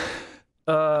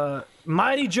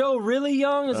 Mighty Joe Really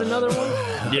Young is another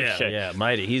one. Yeah,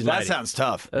 Mighty. He's That mighty. sounds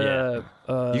tough. Yeah.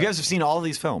 You guys have seen all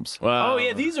these films. Wow. Oh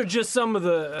yeah, these are just some of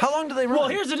the. How long do they run? Well,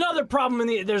 here's another problem.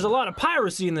 There's a lot of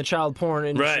piracy in the child porn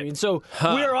industry, Right. and so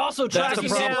we are also That's tracking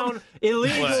a problem? down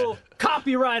illegal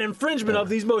copyright infringement of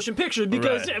these motion pictures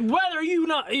because Right. whether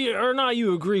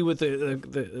you agree with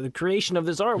the creation of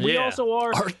this art, we Yeah. also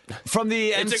are. From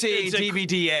the It's MC a-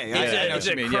 DVDA. I know It's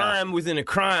what a you mean, yeah. crime within a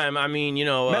crime. I mean,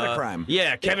 Metacrime.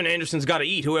 Yeah, Kevin Anderson's got to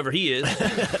eat whoever he is.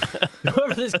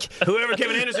 Whoever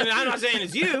Kevin Anderson is. I'm not saying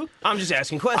it's you. I'm just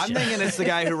asking I'm questions. thinking it's the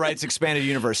guy who writes expanded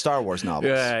universe Star Wars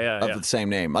novels of the same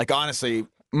name. Like, honestly,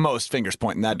 most fingers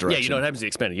point in that direction. Yeah, you know what happens in the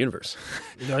expanded universe.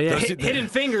 Hidden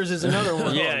Fingers is another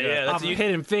one. Yeah, Off of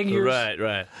Hidden Figures.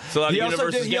 Right. So a lot of He also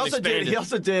universes did. He get also expanded. did. He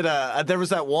also did. There was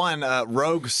that one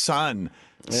Rogue Sun.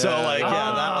 So that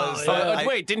was.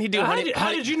 Wait, didn't he do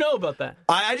How did you know about that?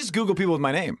 I just Google people with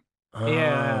my name.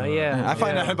 Yeah. I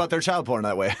find out about their child porn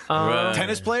that way. Right.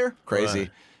 Tennis player, crazy. Right.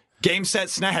 Game set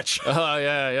snatch. Oh,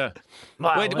 yeah.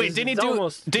 Wow, Wait, didn't he it's do?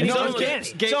 almost- Didn't he It's do? almost,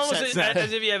 Gate it's almost set as, snatch.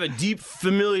 as if you have a deep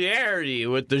familiarity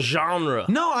with the genre.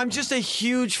 No, I'm just a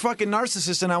huge fucking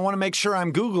narcissist, and I want to make sure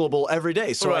I'm Googleable every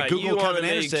day. So I you Google want Kevin to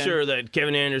make Anderson. sure that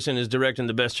Kevin Anderson is directing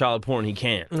the best child porn he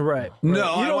can. Right. No, You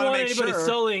I don't wanna want make anybody sure.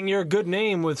 sullying your good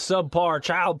name with subpar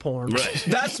child porn. Right.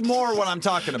 That's more what I'm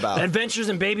talking about. Adventures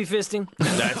in baby fisting.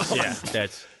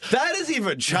 That's That is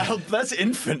even child. That's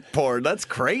infant porn. That's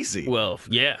crazy. well,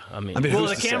 yeah. I mean, Well, who's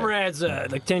the to say? camera adds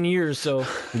like 10 years, so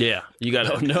yeah. You got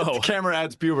to The camera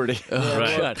adds puberty.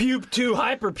 Right. pube to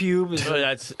hyperpube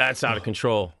is That's out of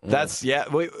control. That's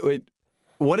Wait.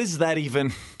 What is that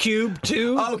even? cube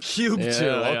 2. Oh, Cube 2.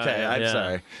 Okay, I'm yeah.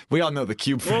 sorry. We all know the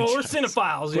Cube Well, we're franchise.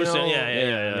 cinephiles, you know.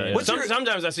 Yeah. What's your-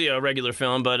 Sometimes I see a regular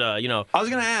film, but I was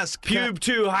gonna ask. Pube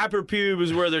 2, Hyperpube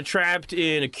is where they're trapped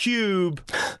in a cube,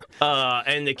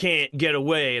 and they can't get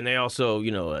away, and they also,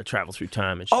 travel through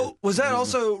time and shit. Oh, was that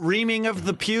also reaming of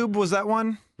the pube? Was that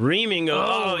one? Reaming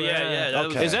of, yeah. That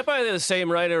was- Okay. Is that by the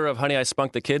same writer of Honey, I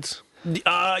Spunk the Kids?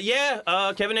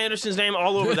 Kevin Anderson's name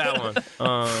all over that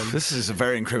one. This is a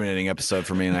very incriminating episode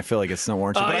for me, and I feel like it's not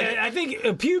warranted. but I think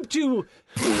pube 2,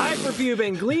 hyperpube,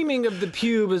 and gleaming of the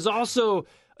pube is also.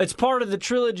 It's part of the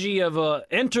trilogy of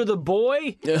Enter the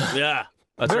Boy. Yeah,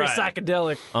 that's Very right.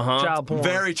 psychedelic child porn.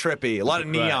 very trippy. A lot of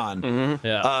neon.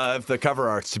 Yeah. If the cover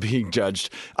art's to being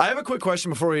judged. I have a quick question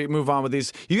before we move on with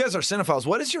these. You guys are cinephiles.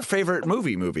 What is your favorite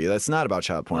movie that's not about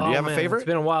child porn? Do you have man, a favorite? It's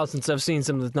been a while since I've seen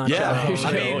something that's not Yeah. child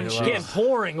porn. I mean, Again,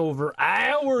 pouring over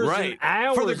hours right. and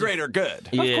hours. For the greater good.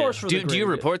 Of course, for the Do you greater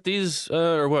report these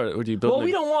or what? Or do you build? Well,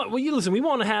 we don't want. Well, you listen. We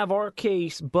want to have our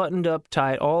case buttoned up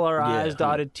tight, all our I's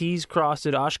dotted, T's crossed,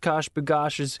 Oshkosh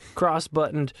bagoshes cross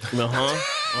buttoned.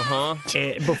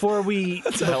 Before we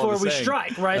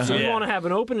strike, right? So we want to have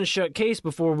an open and shut case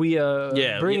before we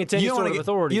bring it to any sort of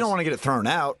authorities. You don't want to get it thrown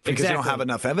out because you don't Exactly. have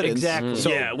enough evidence. Exactly. So,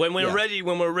 yeah, when we're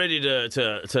ready to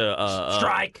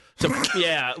strike.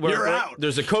 You're out.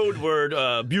 There's a code word,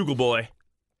 bugle boy,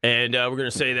 and we're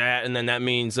gonna say that, and then that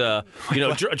means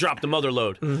drop the mother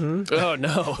load. Oh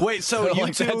no! Wait, so I don't you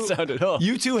like two, that sound at all.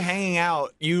 you two hanging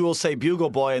out, you will say bugle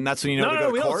boy, and that's when you know to go No,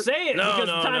 to we don't court? say it because the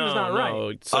time is not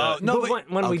right. It's, No, But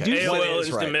when we okay. do say AOL When it is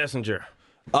Instant right. Messenger.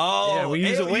 Oh, Yeah, we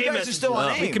use you away guys are message. still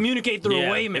on We AIM. communicate through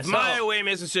away If message. my away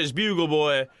message says bugle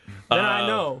boy, Then I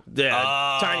know.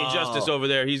 Yeah, Tiny Justice over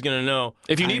there, he's gonna know.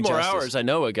 If you need more Justice. hours, I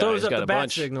know a guy Throws who's up got the a bat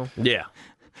bunch. signal. Yeah,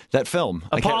 That film.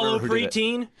 I can't Apollo remember who did it.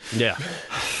 preteen. yeah.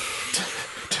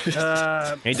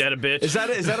 Ain't that a bitch? Is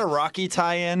that a Rocky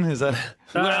tie-in? Is that?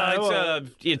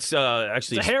 It's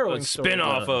actually It's a harrowing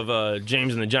spin-off of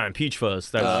James and the Giant Peach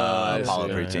Fuzz. That's Apollo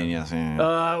preteen. Yes. Yeah.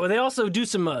 Well, they also do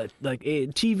some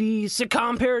TV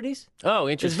sitcom parodies. Oh,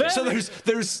 It's interesting.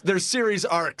 very, So there's series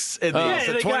arcs in these. Yeah,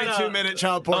 a they got, 22-minute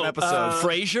child porn episode.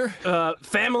 Frasier.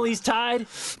 Families Tied,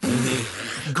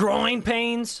 Groin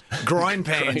Pains, Groin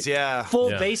pains. Yeah. Full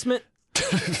Basement.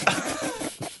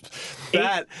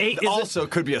 That Eight is also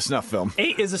could be a snuff film.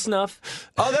 8 is a snuff.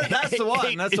 Oh, that's the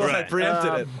one. That's the one I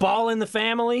preempted it. Ball in the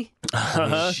Family.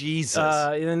 Jesus.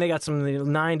 And then they got some of the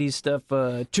 90s stuff.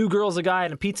 2 Girls, a Guy,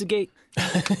 and a Pizzagate.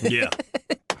 Yeah.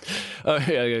 Oh,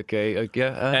 yeah, okay.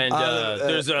 And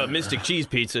there's a Mystic Cheese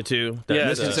Pizza, too. Yeah, I That's,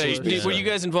 was gonna say, cheese pizza. were you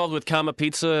guys involved with Kama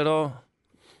Pizza at all?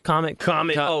 Comet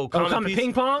Comet Comet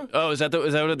Ping Pong? Oh, is that the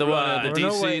one? The Right.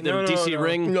 DC, the DC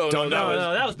ring? No, No,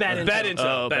 that was bad intel. Bad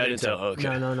intel. Oh, bad bad intel. intel.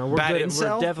 Okay. No, we're Bad good.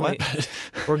 incel? We're definitely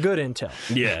we're good intel.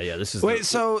 Yeah, this is Wait,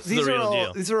 so the these are real all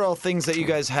deal. these are all things that you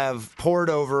guys have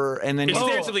poured over, and then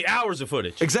Extensively hours of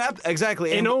footage. exactly.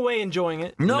 In And no way enjoying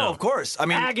it. no, No. of course. I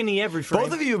mean, Agony every frame.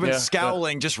 both of you have been Yeah.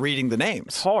 scowling just reading the names.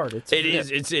 It's hard. It's It is.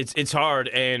 It's hard,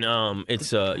 and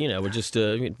it's we're just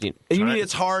And you mean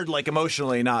it's hard, like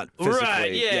emotionally, not physically.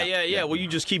 right. Yeah. Well, you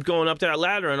just keep going up that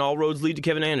ladder, and all roads lead to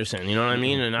Kevin Anderson. You know what I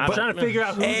mean? And I'm trying to figure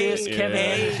out who this Kevin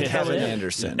Anderson Kevin is.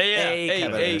 Anderson.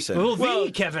 Kevin Anderson. Well, Well,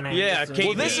 the Kevin Yeah, Anderson. KB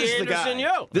Well, this is the guy. Anderson,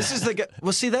 yo. This is the guy.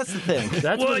 Well, see, that's the thing.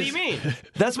 That's What do his- you mean?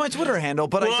 That's my Twitter handle,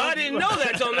 but Well, I I thought didn't know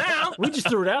that till now. We just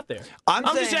threw it out there. I'm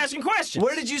just saying- asking questions.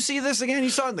 Where did you see this again? You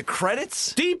saw it in the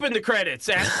credits? Deep in the credits,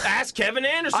 ask Kevin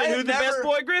Anderson I have who the never- best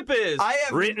boy grip is. I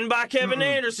have- Written by Kevin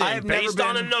Anderson, I have never based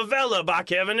on a been- novella by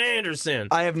Kevin Anderson.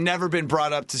 I have never been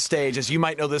brought up to stage as you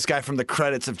might know this guy from the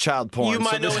credits of Child Porn. You so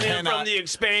might know this him cannot- from the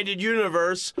expanded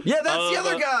universe. Yeah, that's the of,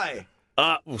 other guy.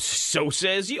 So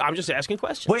says you. I'm just asking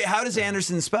questions. Wait, how does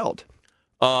Anderson spelled?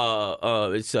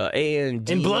 It's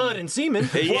A-N-D. In blood and semen.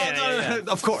 Yeah, Well,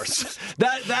 no, of course.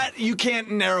 That you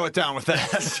can't narrow it down with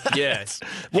that. Yes.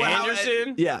 Well, how-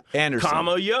 Anderson, yeah, Anderson.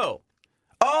 comma, yo.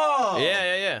 Oh,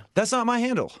 Yeah. That's not my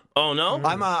handle. Oh, no?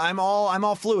 I'm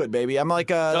all fluid, baby. I'm like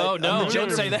Oh, I'm no, the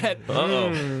don't say that. Uh-oh.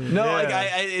 No,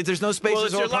 like there's no spaces Well,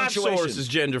 it's or your life punctuation. source is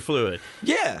gender fluid.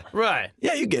 Yeah, Right.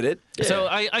 yeah, you get it. So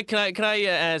can I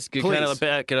ask, kind Please. of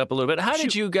back it up a little bit? How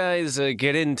did you guys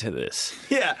get into this?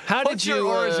 Yeah. How What's did you your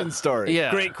origin story?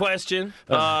 Yeah. Great question.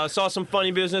 Saw some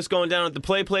funny business going down at the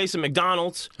play place at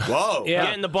McDonald's. Whoa. Yeah.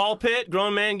 Get in the ball pit,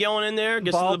 grown man going in there,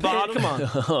 gets Ball to the pit, bottom. come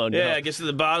on. Oh no. Yeah, gets to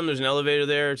the bottom. There's an elevator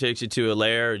there, takes you to a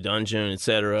lair, a dungeon,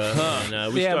 etc.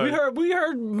 And we Yeah, started. we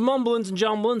heard mumblings and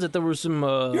jumblings that there was some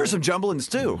You heard some jumblings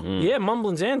too. yeah,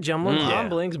 mumblings and jumblings, Yeah.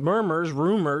 mumblings, murmurs,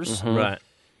 rumors. Right.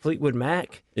 Fleetwood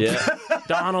Mac, Yeah.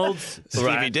 Donald's. Stevie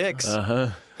Right. Dicks.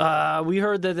 We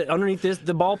heard that underneath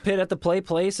the ball pit at the play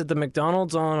place at the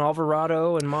McDonald's on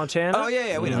Alvarado in Montana. Oh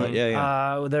yeah, we know it. Yeah,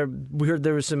 yeah. We heard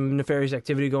there was some nefarious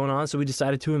activity going on, so we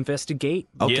decided to investigate.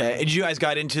 Okay. Yeah. And you guys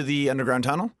got into the underground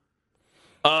tunnel?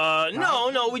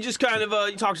 No, we just kind of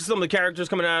talked to some of the characters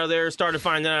coming out of there, started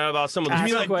finding out about some of the.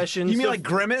 Ask like questions. You mean like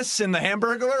Grimace and the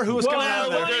Hamburglar? Who was coming out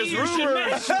of Well, there? there's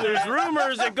rumors. There's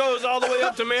rumors that goes all the way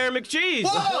up to Mayor McCheese.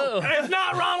 If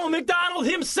not Ronald McDonald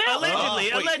himself.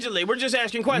 Allegedly. We're just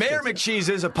asking questions. Mayor McCheese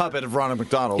is a puppet of Ronald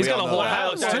McDonald. He's We got all a know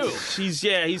whole that. house too.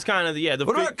 He's kind of the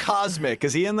What about Cosmic?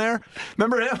 Is he in there?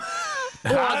 Remember him?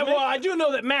 Well, I do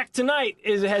know that Mac tonight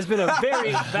has been a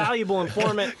very valuable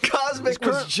informant. Cosmic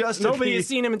was just Nobody a has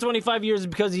seen him in 25 years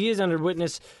because he is under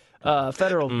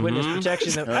federal witness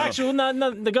protection. Actually,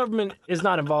 the government is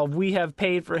not involved. We have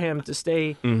paid for him to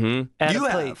stay at You a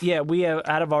place. have? Yeah, we have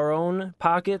out of our own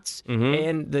pockets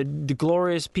and the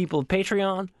glorious people of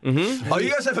Patreon. Oh,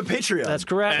 you guys have a Patreon. That's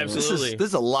correct. Absolutely. This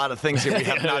is a lot of things here we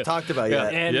have not talked about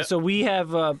yet. And Yeah. so we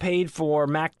have paid for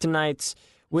Mac tonight's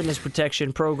witness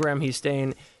protection program. He's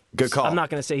staying. Good call. I'm not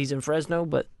going to say he's in Fresno,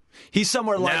 but He's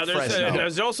somewhere like Now Fresno.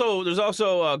 there's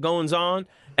also goings on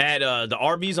at the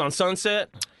Arby's on Sunset.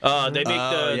 They make Oh, yeah,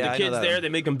 I the know kids that there. one. They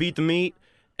make them beat the meat,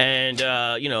 and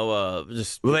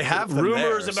just Well, they have them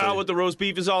rumors there, about so- what the roast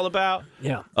beef is all about.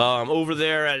 yeah. Over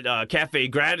there at Cafe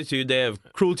Gratitude, they have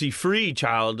cruelty-free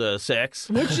child sex.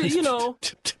 Which,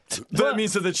 that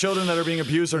means that the children that are being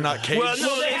abused are not caged. Well,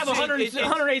 no, they have it's- 100, it-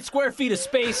 108 square feet of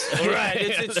space. Right,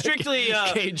 it's strictly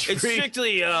Cage-free. free range.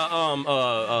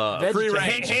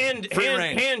 Free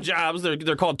range. hand jobs.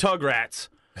 They're called tug rats.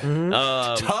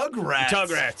 Tugrats. Tug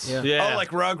rats. Yeah. Yeah. Oh, like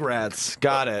Rugrats.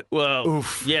 Got it. well,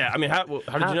 Oof. yeah. I mean, how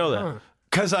did you know that?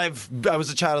 Because I was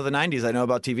a child of the '90s. I know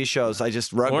about TV shows. I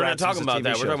just Rugrats. We're not was talking a about TV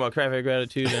that. show. We're talking about Cafe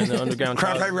Gratitude and the Underground.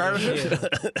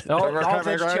 All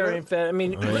vegetarian fed. I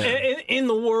mean, in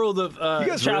the world of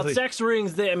guys child really- sex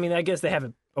rings, I guess they have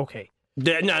it okay.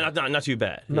 No, not too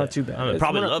bad. Not too bad. I mean,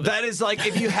 probably We're not- love it. That is like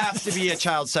if you have to be a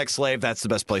child sex slave, that's the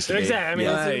best place to be. Exactly. I mean,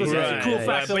 Yeah. listen, Right, it's a cool right.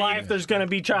 fact But of you- life. There's going to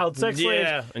be child sex slaves.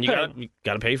 Yeah, and you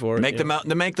gotta pay for it. Make yeah. them out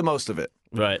to make the most of it.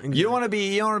 Right. You don't want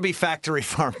to be factory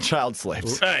farm child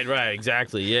slaves. Right,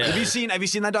 exactly. Yeah. Have you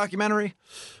seen that documentary?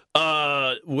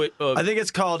 I I think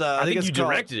it's called. I think think it's you called,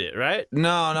 directed it, right?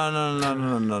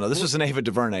 No. This was an Ava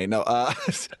DuVernay. No.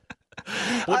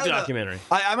 What documentary?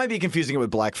 I might be confusing it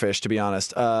with Blackfish, to be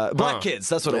honest. Black Kids,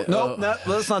 that's what it was. No,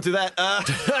 let's not do that.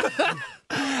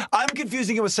 I'm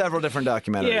confusing it with several different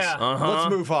documentaries. Yeah. Let's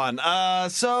move on.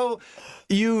 So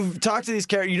you've talked to these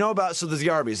characters. You know about, so there's the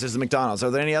Arby's, there's the McDonald's. Are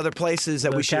there any other places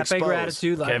that we should Cafe expose?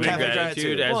 Gratitude. Like Cafe Cafe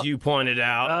Gratitude, Gratitude. as you pointed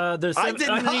out. there's I did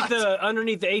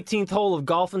underneath the 18th hole of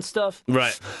golf and stuff.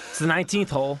 Right. It's the 19th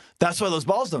hole. That's why those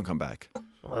balls don't come back.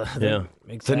 Yeah.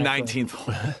 The 19th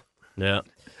hole. Yeah.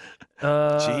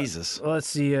 Jesus. Let's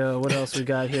see what else we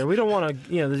got here. We don't want to,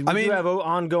 we mean- do have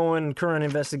ongoing current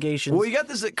investigations. Well, you got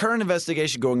this current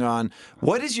investigation going on.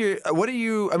 What are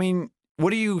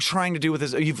you trying to do with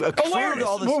this? You've accrued Awareness.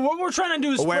 all this. What we're trying to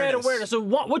do is spread awareness. So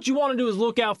what you want to do is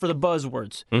look out for the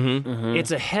buzzwords. Mm-hmm.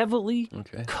 It's a heavily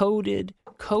coded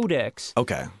codex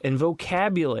Okay. and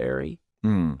vocabulary,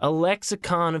 a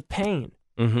lexicon of pain.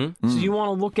 Mm-hmm. So you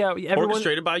want to look out. Everyone,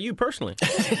 Orchestrated by you personally.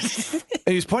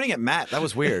 He was pointing at Matt. That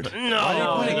was weird. No.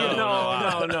 Oh,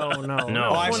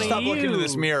 I should stop looking into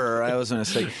this mirror. I was a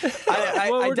mistake.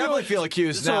 I definitely feel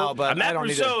accused now, but Matt I don't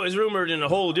need to. Rousseau is rumored in a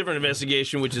whole different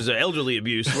investigation, which is elderly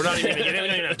abuse. We're not even we don't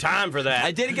even have time for that.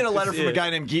 I did get a letter from a guy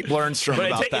named Geet Blernstrom but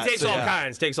about it that. takes so all yeah.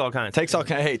 kinds. Takes all kinds.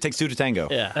 Hey, it takes two to tango.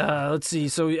 Yeah. let's see.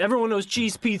 So everyone knows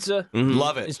cheese pizza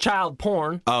Love is it. child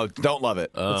porn. Oh, don't love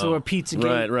it. That's where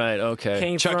Pizzagate Right, okay.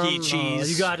 came Chuck from. E.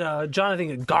 Cheese. You got John. I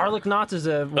think garlic knots is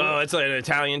a. Oh, it's like an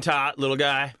Italian tot little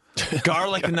guy.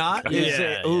 Garlic knot? Is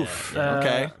Yeah, it? Oof.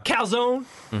 Okay. Calzone.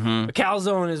 A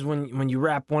calzone is when you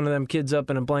wrap one of them kids up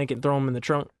in a blanket and throw them in the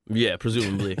trunk. Yeah,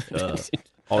 presumably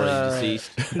already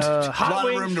deceased. Hot Lot of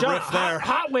wings. room to John, riff there.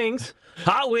 Hot wings.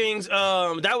 Hot Wings.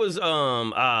 That was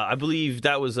I believe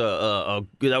that was a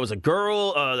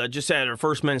girl that just had her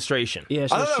first menstruation. Yeah, I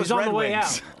thought that she's was on Red the way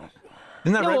Wings. out.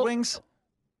 Isn't that No. Red Wings?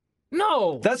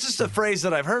 No. That's just a phrase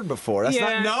that I've heard before. That's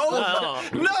Yeah.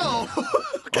 not. No. No.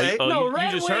 Okay. Oh, No, you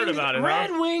Red just Wings, heard about it, Red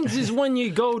huh? Wings is when you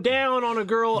go down on a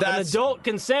girl, an That's- adult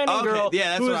consenting Okay, girl yeah,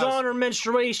 that's who what is I was- on her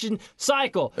menstruation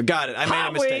cycle. Got it. I made a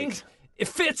Hot mistake. Wings, it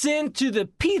fits into the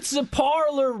pizza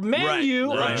parlor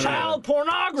menu right, of child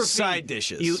pornography. Side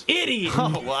dishes. You idiot.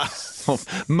 Oh, wow.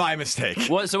 My mistake.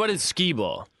 So what is skee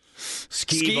ball?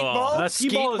 Skee ball. Skee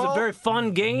ball is a very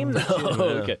fun game. that you,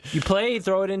 Okay. you play,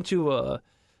 throw it into a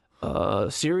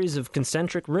series of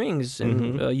concentric rings,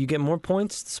 and you get more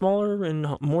points the smaller and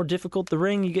more difficult the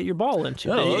ring you get your ball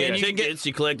into. And you okay. get tickets.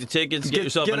 You collect the tickets. Get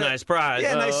yourself a nice prize.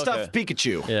 Yeah, nice okay. stuffed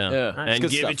Pikachu. Yeah. And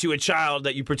good give stuff. it to a child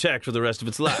that you protect for the rest of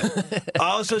its life.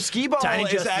 Oh, so skee ball Tiny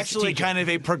is Justice actually teacher. kind of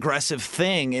a progressive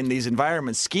thing in these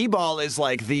environments. Skee ball is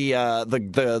like the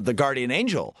guardian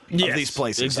angel of Yes, these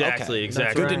places. exactly, Okay.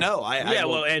 exactly. Good to right. know. Yeah,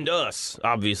 well, and us,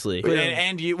 obviously.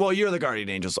 and you. Well, you're the guardian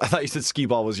angel. I thought you said skee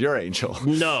ball was your angel.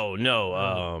 No.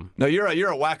 No, you're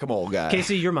a whack-a-mole guy.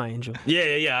 Casey, you're my angel.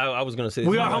 Yeah. I was going to say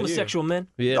We that are about you. homosexual men.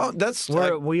 Yeah. Oh, that's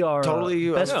We are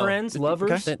totally best oh. friends,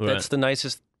 lovers. Okay. That's the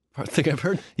nicest thing I've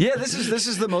heard. Yeah, this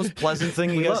is the most pleasant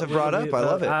thing you guys have brought up. I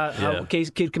love it. Yeah.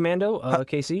 Kid Commando,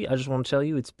 Casey, I just want to tell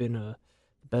you it's been the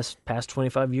best past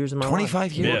 25 years of my life.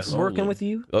 25 years. Yeah. Working with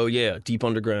you, Oh, yeah. Deep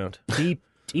underground. deep.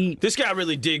 This guy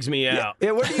really digs me out.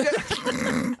 Yeah, what do you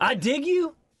guys? I dig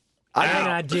you, and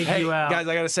I dig Hey, you out. guys,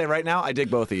 I gotta say right now, I dig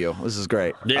both of you. This is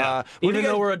great. Yeah. What do Even you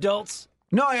though guys- we're adults.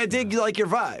 no, I dig like your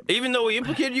vibe. Even though we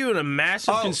implicated you in a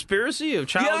massive Oh. conspiracy of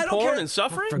child Yeah, I don't porn care. and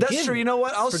suffering? That's Forgive true. me. You know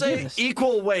what? I'll say Forgiveness.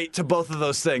 equal weight to both of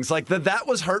those things. Like that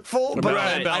was hurtful, but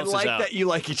Right. I Balances like out. that you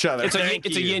like each other. It's Thank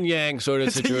a you. yin yang sort of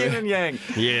It's a yin situation. and yang.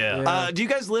 Yeah. Do you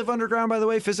guys live underground, by the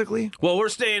way, physically? Well, we're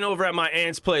staying over at my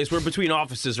aunt's place. We're between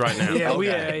offices right now. Yeah,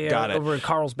 Okay, got it. over at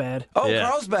Carlsbad. Oh, Yeah.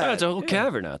 Carlsbad. Oh, it's a whole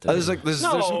cavern out there. There's there's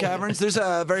some caverns. There's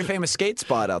a very famous skate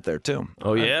spot out there too.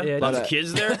 Oh, yeah? Yeah, Lots but, of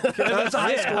kids there? That's a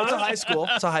high school. It's a high school.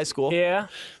 It's a high school. Yeah.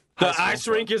 The ice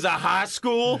rink is a high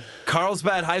school?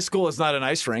 Carlsbad High School is not an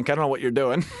ice rink. I don't know what you're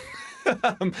doing.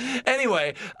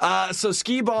 Anyway, so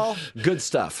skee ball, good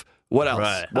stuff. What else?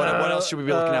 Right. What else should we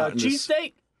be looking at? In this?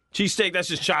 Cheesesteak, Cheesesteak, that's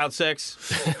just child sex.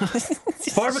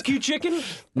 barbecue chicken.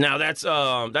 Now, that's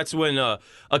when a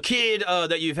kid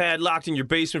that you've had locked in your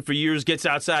basement for years gets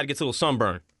outside, gets a little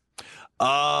sunburn.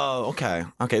 Oh, okay.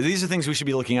 Okay, these are things we should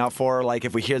be looking out for. Like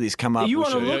if we hear these come up, You we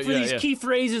want to should- look for these key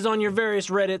phrases on your various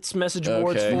Reddits, message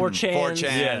boards, Okay. 4chans.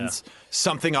 4chans,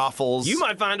 something awfuls. You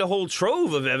might find a whole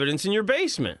trove of evidence in your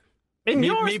basement. And me,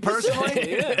 yours me personally,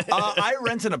 specifically. I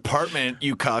rent an apartment,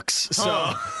 you cucks. So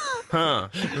Huh.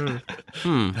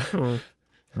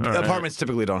 apartments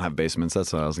typically don't have basements.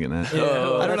 That's what I was getting at. Yeah,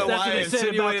 well, I don't know that's why what I they said about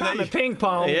insinuated that Comet you- Ping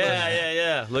Pong.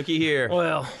 Yeah. Looky here.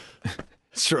 Well,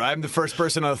 It's true. I'm the first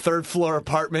person on a third floor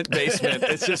apartment basement.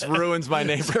 It just ruins my Third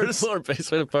neighbors. floor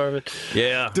basement apartment.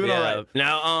 Yeah. Doing yeah. all right.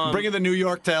 Now, Bringing the New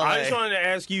York to LA. I just wanted to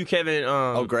ask you, Kevin.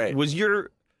 Oh, great. Was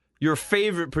your your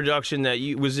favorite production that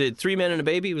was it 3 Men and a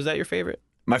Baby? Was that your favorite?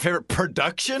 My favorite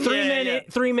production?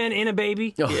 Three men in a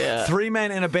baby. Yeah. 3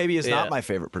 Men and a Baby is Yeah. not my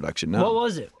favorite production. No. What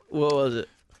was it? What was it?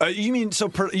 You mean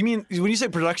when you say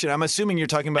production? I'm assuming you're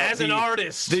talking about As an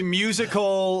artist. the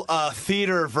musical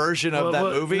theater version of that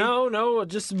movie. No,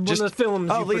 just one of the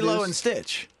films. Oh, you Lilo produced. and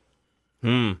Stitch.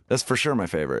 That's for sure my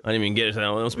favorite. I didn't even get it. That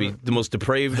one must be the most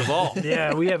depraved of all.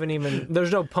 Yeah, we haven't even.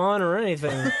 There's no pun or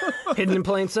anything hidden in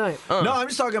plain sight. No, I'm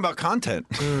just talking about content.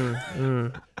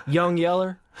 Young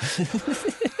Yeller.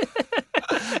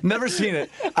 Never seen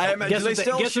it. I imagine. Guess Do they what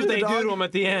still guess shoot what they the do dog? to him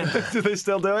at the end? Do they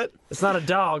still do it? It's not a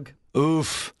dog.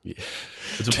 Oof.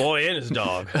 It's a boy and his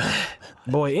dog.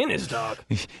 Boy in his dog.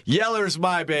 Yeller's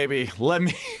my baby. Let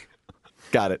me.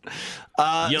 Got it.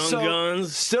 Young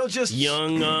Guns. Still just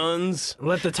Young Guns.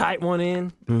 Let the tight one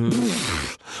in.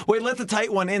 Wait, let the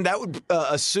tight one in. That would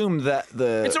assume that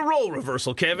the. It's a role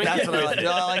reversal, Kevin. That's what I like.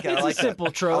 No, I like it. I like a simple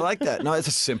that. trope. I like that. No, it's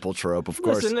a simple trope, of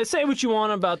course. Listen, say what you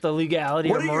want about the legality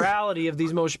What or are your- morality of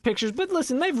these motion pictures, but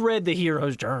listen, they've read the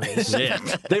hero's journeys. Yeah.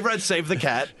 They've read Save the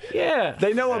Cat. Yeah.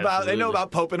 They know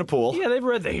about Pope in a Pool. Yeah, they've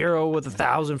read The Hero with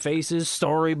 1,000 Faces,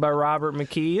 story by Robert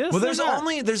McKee. Well,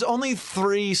 there's only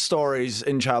 3 stories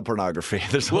in child pornography.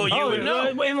 There's Well, only, you would know.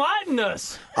 Enlighten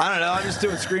us. I don't know. I'm just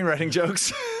doing screenwriting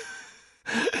jokes.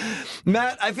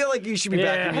 Matt, I feel like you should be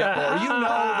backing me up more. You know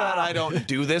that I don't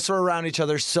do this. We're around each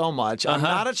other so much. I'm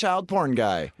not a child porn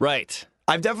guy. Right.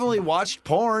 I've definitely watched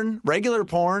porn, regular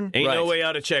porn. Ain't no Right. way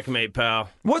out of checkmate, pal.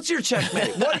 What's your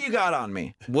checkmate? What do you got on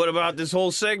me? What about this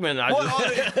whole segment?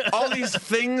 What, all these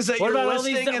things that What you're about all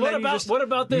listing, these? and then you just... What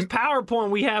about this PowerPoint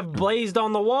we have blazed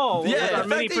on the wall with Yeah, our the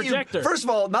mini fact that projector? first of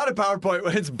all, not a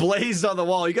PowerPoint. It's blazed on the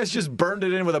wall. You guys just burned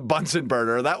it in with a Bunsen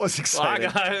burner. That was Well, I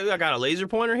exciting. got a laser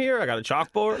pointer here. I got a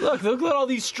chalkboard. Look at all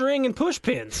these string and push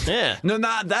pins. Yeah. No,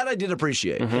 not that I did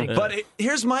appreciate. But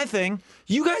here's my thing.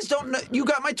 You guys don't know. You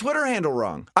got my Twitter handle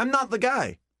wrong. I'm not the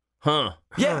guy. Huh.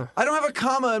 Yeah, I don't have a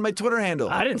comma in my Twitter handle.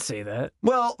 I didn't say that.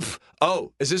 Well,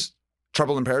 is this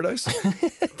Trouble in Paradise?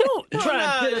 Don't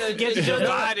try to pit us against each other.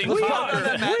 dividing We car. are,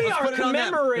 Let's we put are it on them. Let's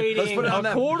commemorating put it on a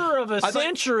them. quarter of a thought-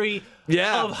 century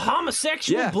Yeah. of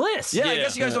homosexual bliss. Yeah, I Yeah.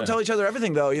 guess you guys don't tell each other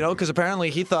everything, though, because apparently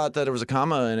he thought that there was a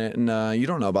comma in it, and you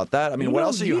don't know about that. I mean, what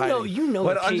else are you hiding? You know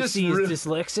What- that I'm KC just is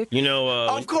dyslexic. You know,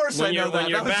 Of course when I know you're, that. When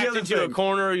you're That was the backed other into a thing.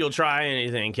 corner, you'll try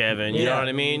anything, Kevin. You Yeah. know what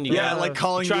I mean? You Yeah, gotta- like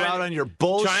calling you trying- out on your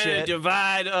bullshit. Trying to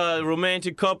divide a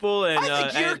romantic couple and I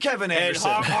think you're Kevin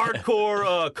Anderson. and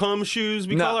hardcore cum shoes.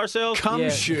 We call ourselves. Cum Yeah,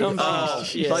 shoe. cum Oh,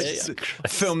 shoes. like Yeah,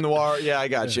 film noir. Yeah, I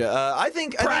got you. I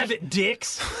think Private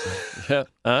dicks. Yeah.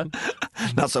 Huh?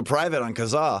 not so private on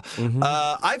Kazaa.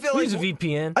 I feel like Use a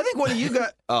VPN. I think one of you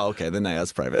got. Oh, okay. Then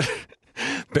that's private.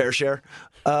 Bear share.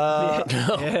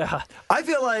 Yeah. I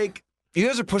feel like you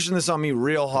guys are pushing this on me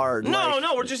real hard. No, like,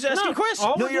 no, we're just asking questions.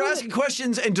 all No, we're you're doing- asking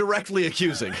questions and directly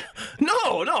accusing. No,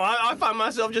 I find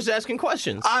myself just asking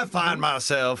questions. I find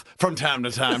myself from time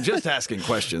to time just asking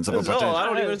questions of a Oh, potential. I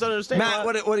don't even understand. Matt,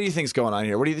 what do you think's going on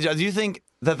here? Do you think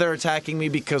that they're attacking me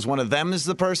because one of them is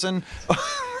the person?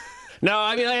 No,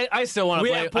 I mean, I still want to We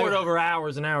blame. have poured over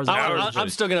hours and hours and hours. I'm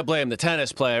still going to blame the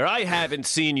tennis player. I haven't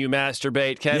seen you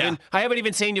masturbate, Kevin. Yeah. I haven't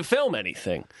even seen you film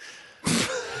anything.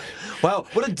 Wow,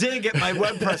 what a dig at my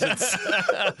web presence.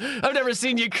 I've never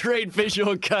seen you create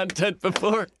visual content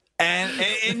before. And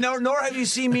nor have you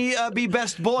seen me be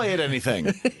best boy at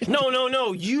anything.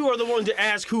 No. You are the one to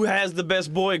ask who has the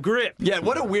best boy grip. Yeah,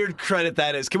 what a weird credit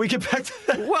that is. Can we get back to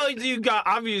that? Well, you got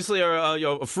obviously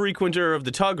a frequenter of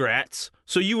the Tugrats,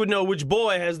 so you would know which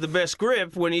boy has the best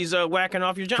grip when he's whacking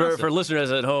off your Johnson. For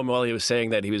listeners at home, while he was saying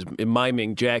that, he was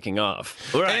miming jacking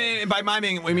off. Right. And by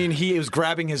miming, we mean he was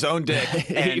grabbing his own dick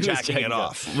He and was jacking jacking it it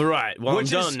off. Right. Well,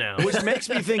 Which I'm is- done now. Which makes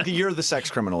me think that you're the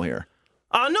sex criminal here.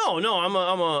 No. I'm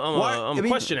Why- a I mean,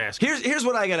 question asker. Here's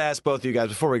what I got to ask both of you guys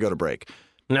before we go to break.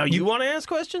 Now you want to ask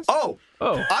questions? Oh,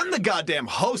 I'm the goddamn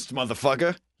host,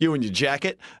 motherfucker. You and your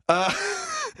jacket.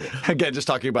 Again, just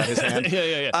talking about his hand.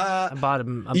 Yeah. I bought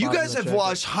him. You guys have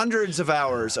watched hundreds of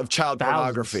hours of child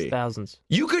pornography. Thousands.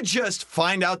 You could just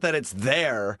find out that it's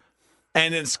there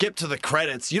and then skip to the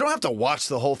credits. You don't have to watch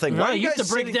the whole thing. Why No, are you have guys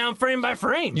to break it sitting- down frame by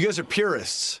frame. You guys are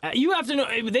purists. You have to know.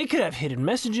 They could have hidden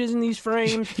messages in these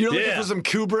frames. You're looking Yeah. for some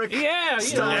Kubrick. Yeah, you know,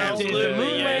 is the Absolutely,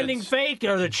 moon yes. landing fake?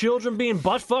 Are the children being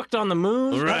butt fucked on the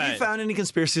moon? Have you Right. found any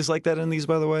conspiracies like that in these,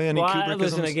 by the way? Any Well, Kubrickisms?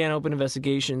 listen again. Open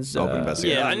investigations. Open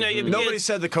investigations. Yeah, I know you Nobody gets-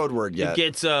 said the code word yet.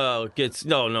 Gets no. It's There's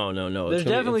gonna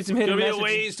definitely some hidden Gonna be a messages.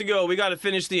 ways to go. We got to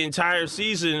finish the entire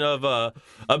season of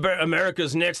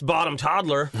America's Next Bottom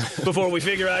Toddler before we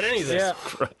figure out any of this.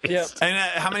 Yeah. And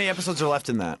how many episodes are left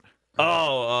in that? We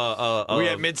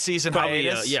had mid-season probably,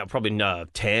 hiatus. probably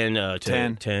 10,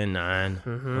 10. 10, 9.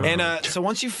 And so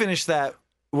once you finish that,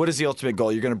 what is the ultimate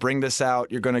goal? You're going to bring this out.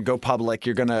 You're going to go public.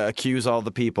 You're going to accuse all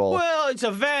the people. Well, it's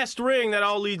a vast ring that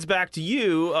all leads back to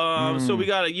you. So we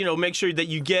got to, make sure that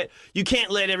you can't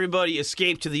let everybody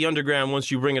escape to the underground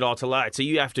once you bring it all to light. So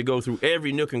you have to go through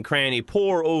every nook and cranny,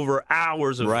 pour over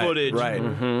hours of footage. Right.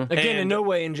 Again, in no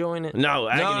way enjoying it. No,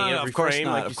 agony every of course frame,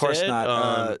 not. like you Of course said.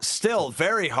 not. Still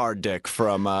very hard dick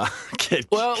from Kid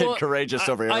Courageous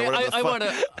over here. I want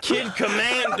to. Kid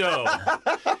Commando.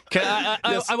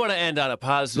 I want to end on a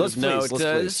positive note. Let's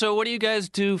please. So, what do you guys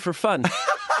do for fun?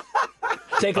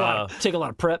 Take a lot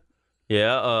of prep.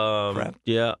 Yeah. Prep?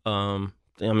 Yeah. I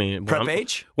mean, Prep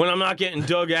H? when I'm not getting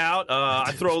dug out,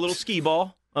 I throw a little skee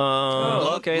ball.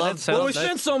 Okay, that Well, we sounds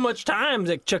spent so much time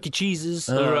at Chuck E. Cheese's,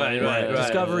 Right.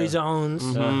 Discovery Zones,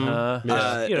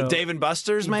 Dave and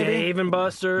Buster's, maybe? Dave and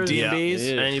Buster's. D&B's?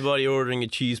 Anybody ordering a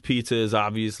cheese pizza is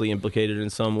obviously implicated in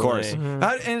some way. Of course.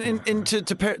 And to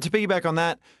piggyback on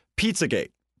that, Pizzagate.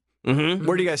 Mm-hmm.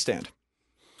 Where do you guys stand?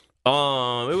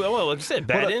 Well, like I said,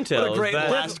 bad intel. What a great Bad-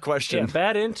 last question. Yeah,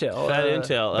 bad intel. Bad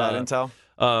intel. Bad intel?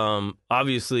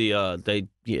 Obviously, they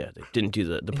didn't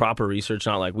do the proper research,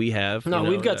 not like we have. No, you know,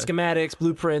 we've got the schematics,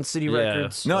 blueprints, city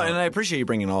records. No, and I appreciate you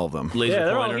bringing all of them. laser Yeah,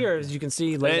 they're all pointer. here, as you can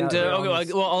see. laid And out here on okay,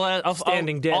 this I'll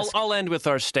standing desk. I'll end with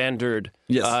our standard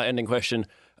Yes. ending question.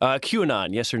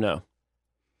 QAnon, yes or no?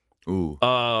 Ooh.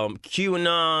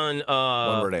 QAnon.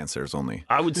 One-word answers only.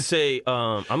 I would say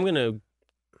I'm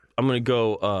gonna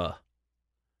go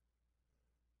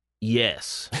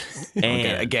yes. And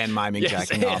Okay, again, miming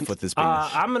jacking off with his penis.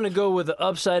 I'm going to go with the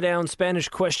upside down Spanish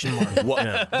question mark.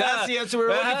 That's the answer we were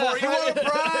looking for. You won a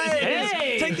prize!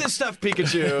 Hey! Take this stuff,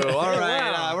 Pikachu. All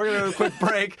right, we're going to have a quick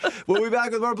break. We'll be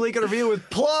back with more Bleak and Review with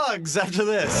plugs after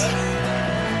this.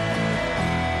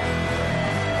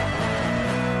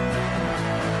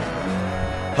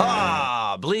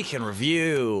 Bleak and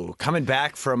Review. Coming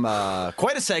back from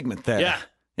quite a segment there. Yeah.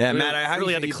 Yeah, We Matt, I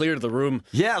really had to clear the room.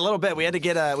 Yeah, a little bit. We had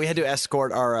to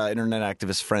escort our internet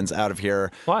activist friends out of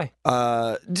here. Why? You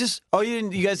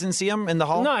guys didn't see them in the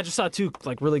hall? No, I just saw two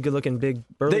really good-looking big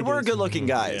burly They were dudes. good-looking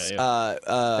guys. Yeah,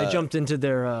 They jumped into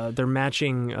their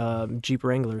matching Jeep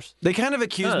Wranglers. They kind of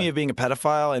accused me of being a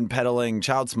pedophile and peddling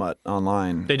child smut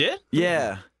online. they did,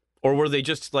 Yeah. or were they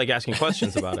just like asking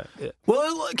questions about it? Well,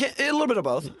 a little bit of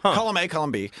both. Column A,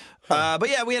 column B. But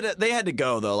yeah, they had to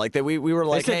go though. Like we were They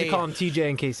like, said hey, to call him TJ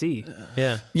and KC.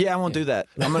 Yeah. yeah, I won't do that.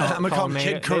 I'm gonna call him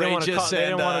Kid Courageous They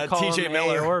and don't want to call TJ him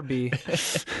Miller. A or B.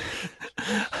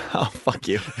 Oh, fuck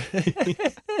you.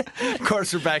 Of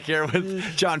course, we're back here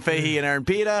with John Fahey and Aaron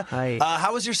Pita. Hi.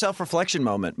 How was your self-reflection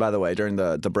moment, by the way, during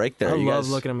the break there? I You love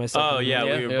guys- looking at myself. Oh yeah,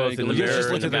 we were both in the You just mirror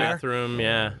in looked the at the mirror? bathroom.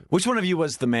 Yeah. Which one of you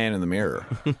was the man in the mirror?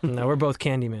 No, we're both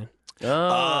Candyman.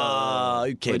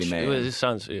 Oh, Katie man. It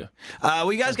sounds, yeah.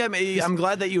 Well, you guys got me. I'm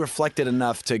glad that you reflected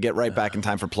enough to get right back in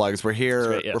time for plugs. We're here.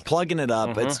 great, yeah. We're plugging it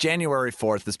up. It's January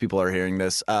 4th as people are hearing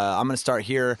this. I'm going to start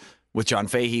here with John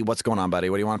Fahey. What's going on, buddy?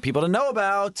 What do you want people to know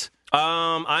about?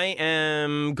 I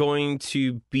am going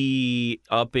to be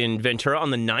up in Ventura on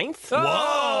the 9th.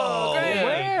 Whoa!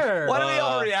 Where? Why do we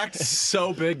all react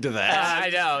so big to that? I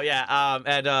know, yeah.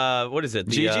 At what is it?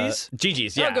 The, Gigi's?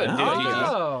 Gigi's, yeah. good. Dude, Oh. Gigi's.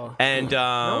 Oh. And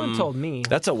No one told me.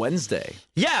 That's a Wednesday.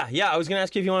 yeah. I was gonna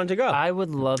ask you if you wanted to go. I would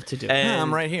love to do it. And-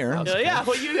 I'm right here. yeah,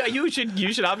 well, you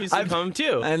should obviously come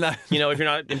too. And if you're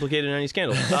not implicated in any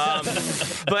scandal.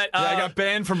 But I got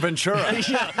banned from Ventura.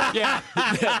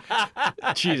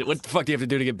 Jeez, what the fuck do you have to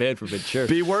do to get banned from Ventura?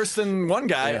 Be worse than one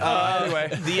guy. Anyway.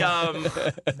 The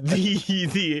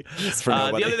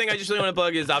nobody. other thing I just really want to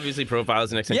plug is obviously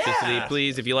Profiles in Eccentricity. Yeah.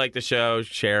 Please, if you like the show,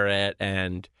 share it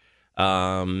and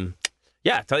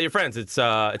tell your friends. It's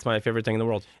my favorite thing in the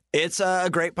world. It's a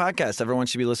great podcast. Everyone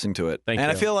should be listening to it. Thank and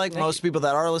you. I feel like most people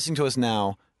that are listening to us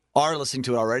now are listening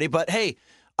to it already. But hey,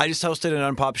 I just hosted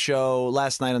an Unpop show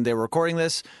last night and they were recording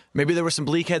this. Maybe there were some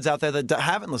bleak heads out there that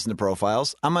haven't listened to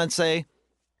Profiles. I'm going to say,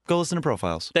 go listen to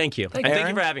Profiles. Thank you. And thank Aaron?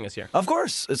 you for having us here. Of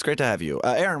course. It's great to have you.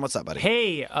 Aaron, what's up, buddy?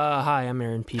 Hey, hi, I'm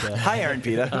Aaron Pita. Hi, Aaron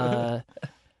Pita.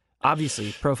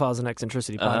 Obviously, Profiles in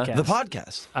Eccentricity podcast. The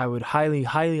podcast. I would highly,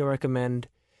 highly recommend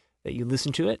that you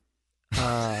listen to it.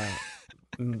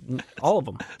 All of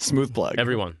them. Smooth plug.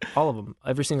 Everyone. All of them.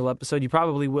 Every single episode. You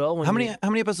probably will. When How many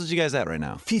episodes you guys at right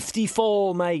now?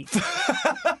 54, mate.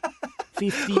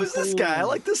 54. Who's this guy? I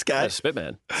like this guy.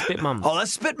 Spitman. Spitmum. Oh,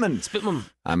 that's Spitman. Spitmum.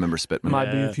 I remember Spitman.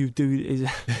 Might be if you do.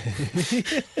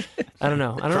 I don't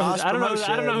know. I don't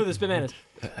know who the Spitman is.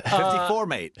 54,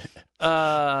 mate.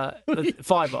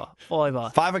 Fiver.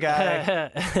 Five a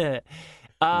guy.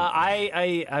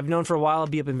 I've known for a while I'll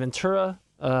be up in Ventura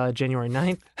January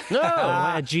 9th. No.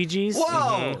 At Gigi's.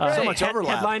 Whoa, so much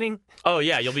overlap. Headlining. Oh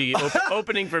yeah, you'll be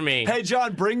opening for me. Hey,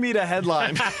 John, bring me to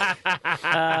headline.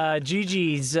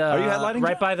 Gigi's. Are you headlining?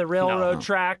 Right by the railroad No.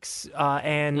 tracks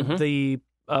and the.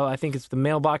 I think it's the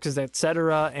mailboxes,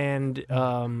 etc., and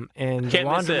Can't miss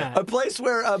it.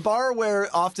 laundromat. A bar where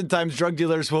oftentimes drug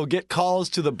dealers will get calls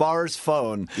to the bar's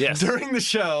phone during the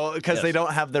show because they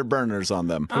don't have their burners on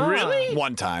them. Really?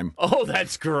 One time. Oh,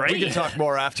 that's great. We can talk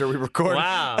more after we record.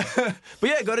 Wow. But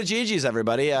yeah, go to Gigi's,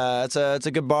 everybody. It's a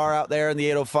good bar out there in the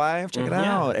 805. Check it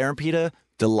out. Aaron Pita,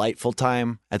 delightful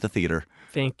time at the theater.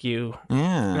 Thank you.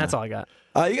 Yeah. And that's all I got.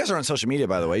 You guys are on social media,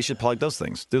 by the way. You should plug those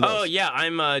things. Do those. Oh yeah,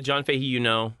 I'm John Fahey.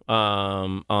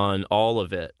 On all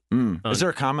of it. Is there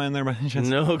a comma in there by any chance?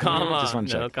 No comma. Just want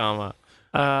to No check. comma.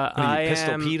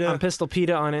 Pistol Pita? I'm Pistol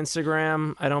Pita on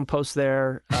Instagram. I don't post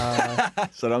there.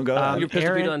 So don't go. You're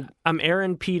Pistol Pita I'm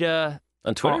Aaron Pita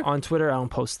on Twitter? On Twitter. I don't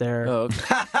post there. Oh,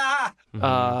 okay.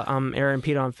 I'm Aaron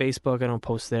Pita on Facebook. I don't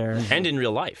post there. And in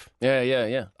real life.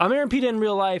 Yeah. I'm Aaron Pita in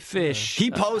real life ish.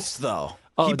 He posts though.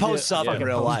 Oh, He posts dude, up in fucking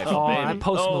real life. Oh, I baby.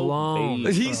 post Oh, Malone.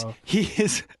 baby. He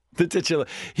is the titular.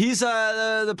 He's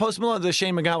the Post Malone, the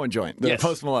Shane McGowan joint. The Yes.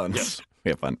 Post Malone. Yes. We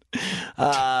have fun.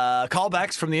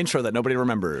 Callbacks from the intro that nobody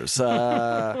remembers.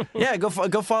 Yeah, go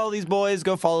follow these boys.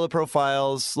 Go follow the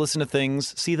profiles. Listen to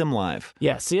things. See them live.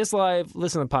 Yeah, see us live.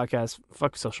 Listen to the podcast.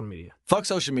 Fuck social media. Fuck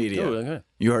social media. Ooh, okay.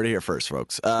 You heard it here first,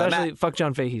 folks. Especially Matt, fuck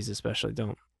John Fahey's. Especially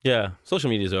don't. Yeah. Social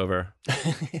media's over.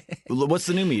 what's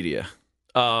the new media?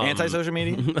 Anti-social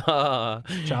media?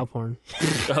 Child porn.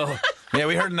 Yeah,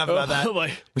 we heard enough about that. Oh,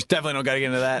 my. We definitely don't got to get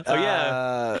into that. Oh,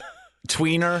 yeah.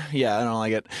 Tweener? Yeah, I don't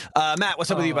like it. Matt,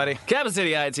 what's up with you, buddy? Cabin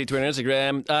City INC Twitter and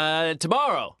Instagram.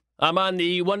 Tomorrow, I'm on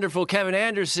the wonderful Kevin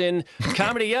Anderson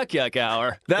Comedy Yuck Yuck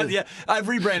Hour. I've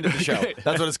rebranded the show.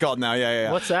 That's what it's called now.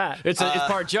 Yeah. What's that? It's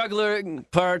part juggler,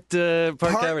 part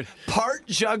comedy. Part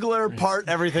juggler, part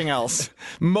everything else.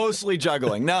 Mostly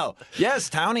juggling. No. Yes,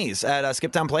 Townies at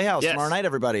Skiptown Playhouse Yes. tomorrow night,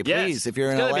 everybody. Please, Yes. if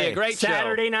you're in It's LA. gonna be a great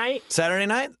Saturday night. Saturday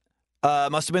night?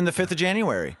 Must have been the 5th of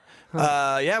January.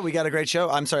 Yeah, we got a great show.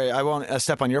 I'm sorry, I won't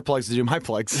step on your plugs to do my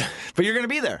plugs, but you're going to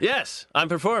be there. show. Yes, I'm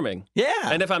performing. Yeah.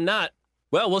 And if I'm not,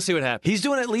 well, we'll see what happens. He's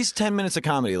doing at least 10 minutes of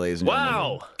comedy, ladies and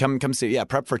Wow. gentlemen. Come see. Yeah,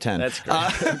 prep for 10. That's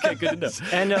great. Okay, good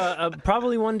to know. And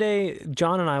probably one day,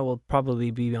 John and I will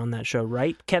probably be on that show,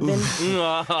 right, Kevin? As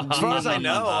far as I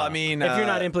know, I mean... If you're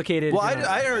not implicated. Well, you're not.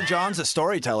 I heard John's a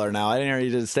storyteller now. I didn't hear he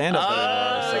did stand-up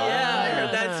anymore. So. Yeah, I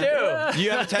heard that too. Do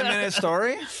you have a 10-minute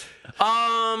story?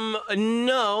 No. Then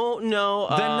no.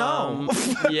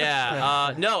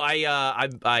 No.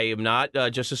 I am not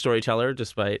just a storyteller,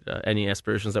 despite any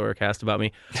aspersions that were cast about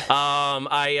me.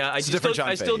 I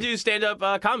still do stand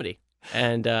up comedy,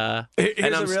 and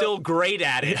I'm still great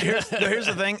at it. Here's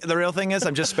the thing. The real thing is,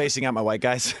 I'm just spacing out my white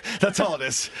guys. That's all it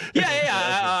is.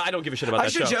 Yeah. I don't give a shit about I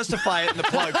that should show. justify it in the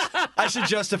plugs. I should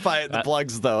justify it in the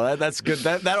plugs, though. That's good.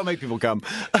 That'll make people come.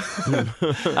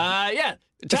 Yeah.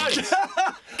 Tony.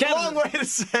 Long way to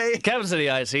say. Cabin City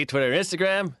INC Twitter and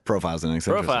Instagram. Profiles and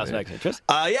eccentricity. Profiles and eccentricity.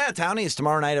 Yeah, Townies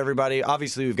tomorrow night, everybody.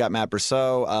 Obviously, we've got Matt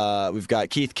Brousseau. We've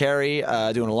got Keith Carey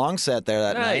doing a long set there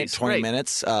that night, Nice, 20 great.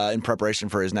 minutes in preparation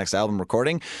for his next album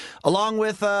recording, along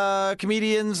with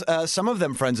comedians, some of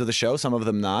them friends of the show, some of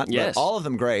them not. but Yes. all of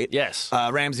them great. Yes.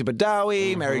 Ramsey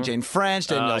Badawi, Mary Jane French,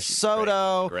 Danielle she's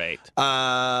Soto, great.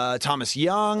 Thomas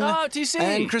Young, Oh, TC.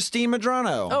 and Christine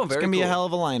Madrano. Oh, It's very going to be a cool. hell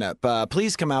of a lineup.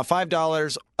 Please come out.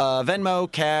 $5.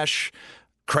 Venmo, cash,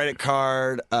 credit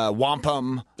card,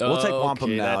 wampum. We'll take wampum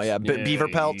Okay, now. that's- Yeah, yeah, beaver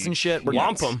pelts and shit. We're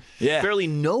Wampum. Yeah. Barely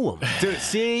know him. Dude,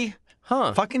 see?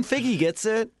 Huh. Fucking Figgy gets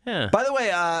it. Yeah. By the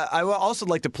way, I would also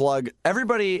like to plug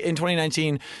everybody in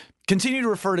 2019. Continue to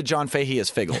refer to John Fahey as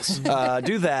Figgles.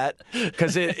 Do that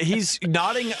because he's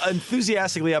nodding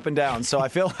enthusiastically up and down. So I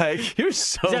feel like You're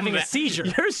so He's having a mad. seizure.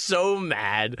 You're so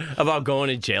mad about going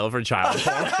to jail for child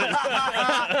porn.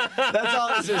 that's all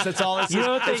this is. That's all this is. You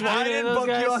don't That's think why I any of didn't those book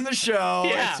you guys- on the show.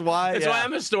 That's why. That's why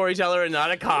I'm a storyteller and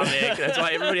not a comic. That's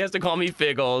why everybody has to call me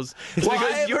Figgles. It's Well,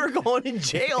 because I- you're going to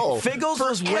jail. Figgles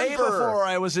was way Forever. before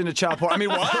I was into child porn. I mean,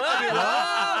 what?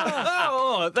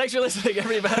 Oh, thanks for listening,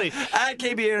 everybody. At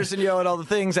KB Anderson Yo and all the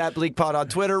things, at BleakPod on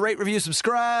Twitter. Rate, review,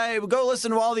 subscribe. Go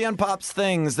listen to all the Unpops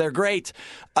things. They're great.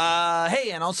 Hey,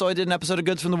 and also I did an episode of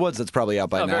Goods from the Woods that's probably out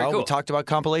by Oh, very now. We cool. talked about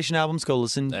compilation albums. Go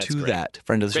listen That's to great. that.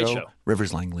 Friend of the Great show, show.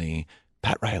 Rivers Langley,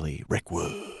 Pat Riley, Rick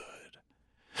Wood.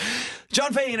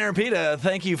 John Fahey and Aaron Pita,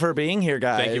 thank you for being here,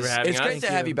 guys. Thank you for having It's us. great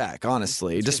to have you back,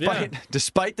 honestly.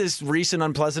 Despite this recent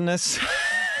unpleasantness,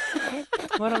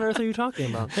 What on earth are you talking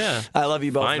about? Yeah. I love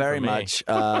you both Fine very for me. much.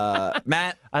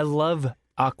 Matt, I love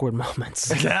awkward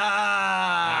moments.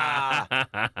 Ah!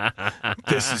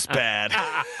 This is bad.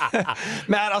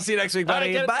 Matt, I'll see you next week,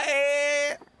 buddy. All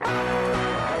right, Bye.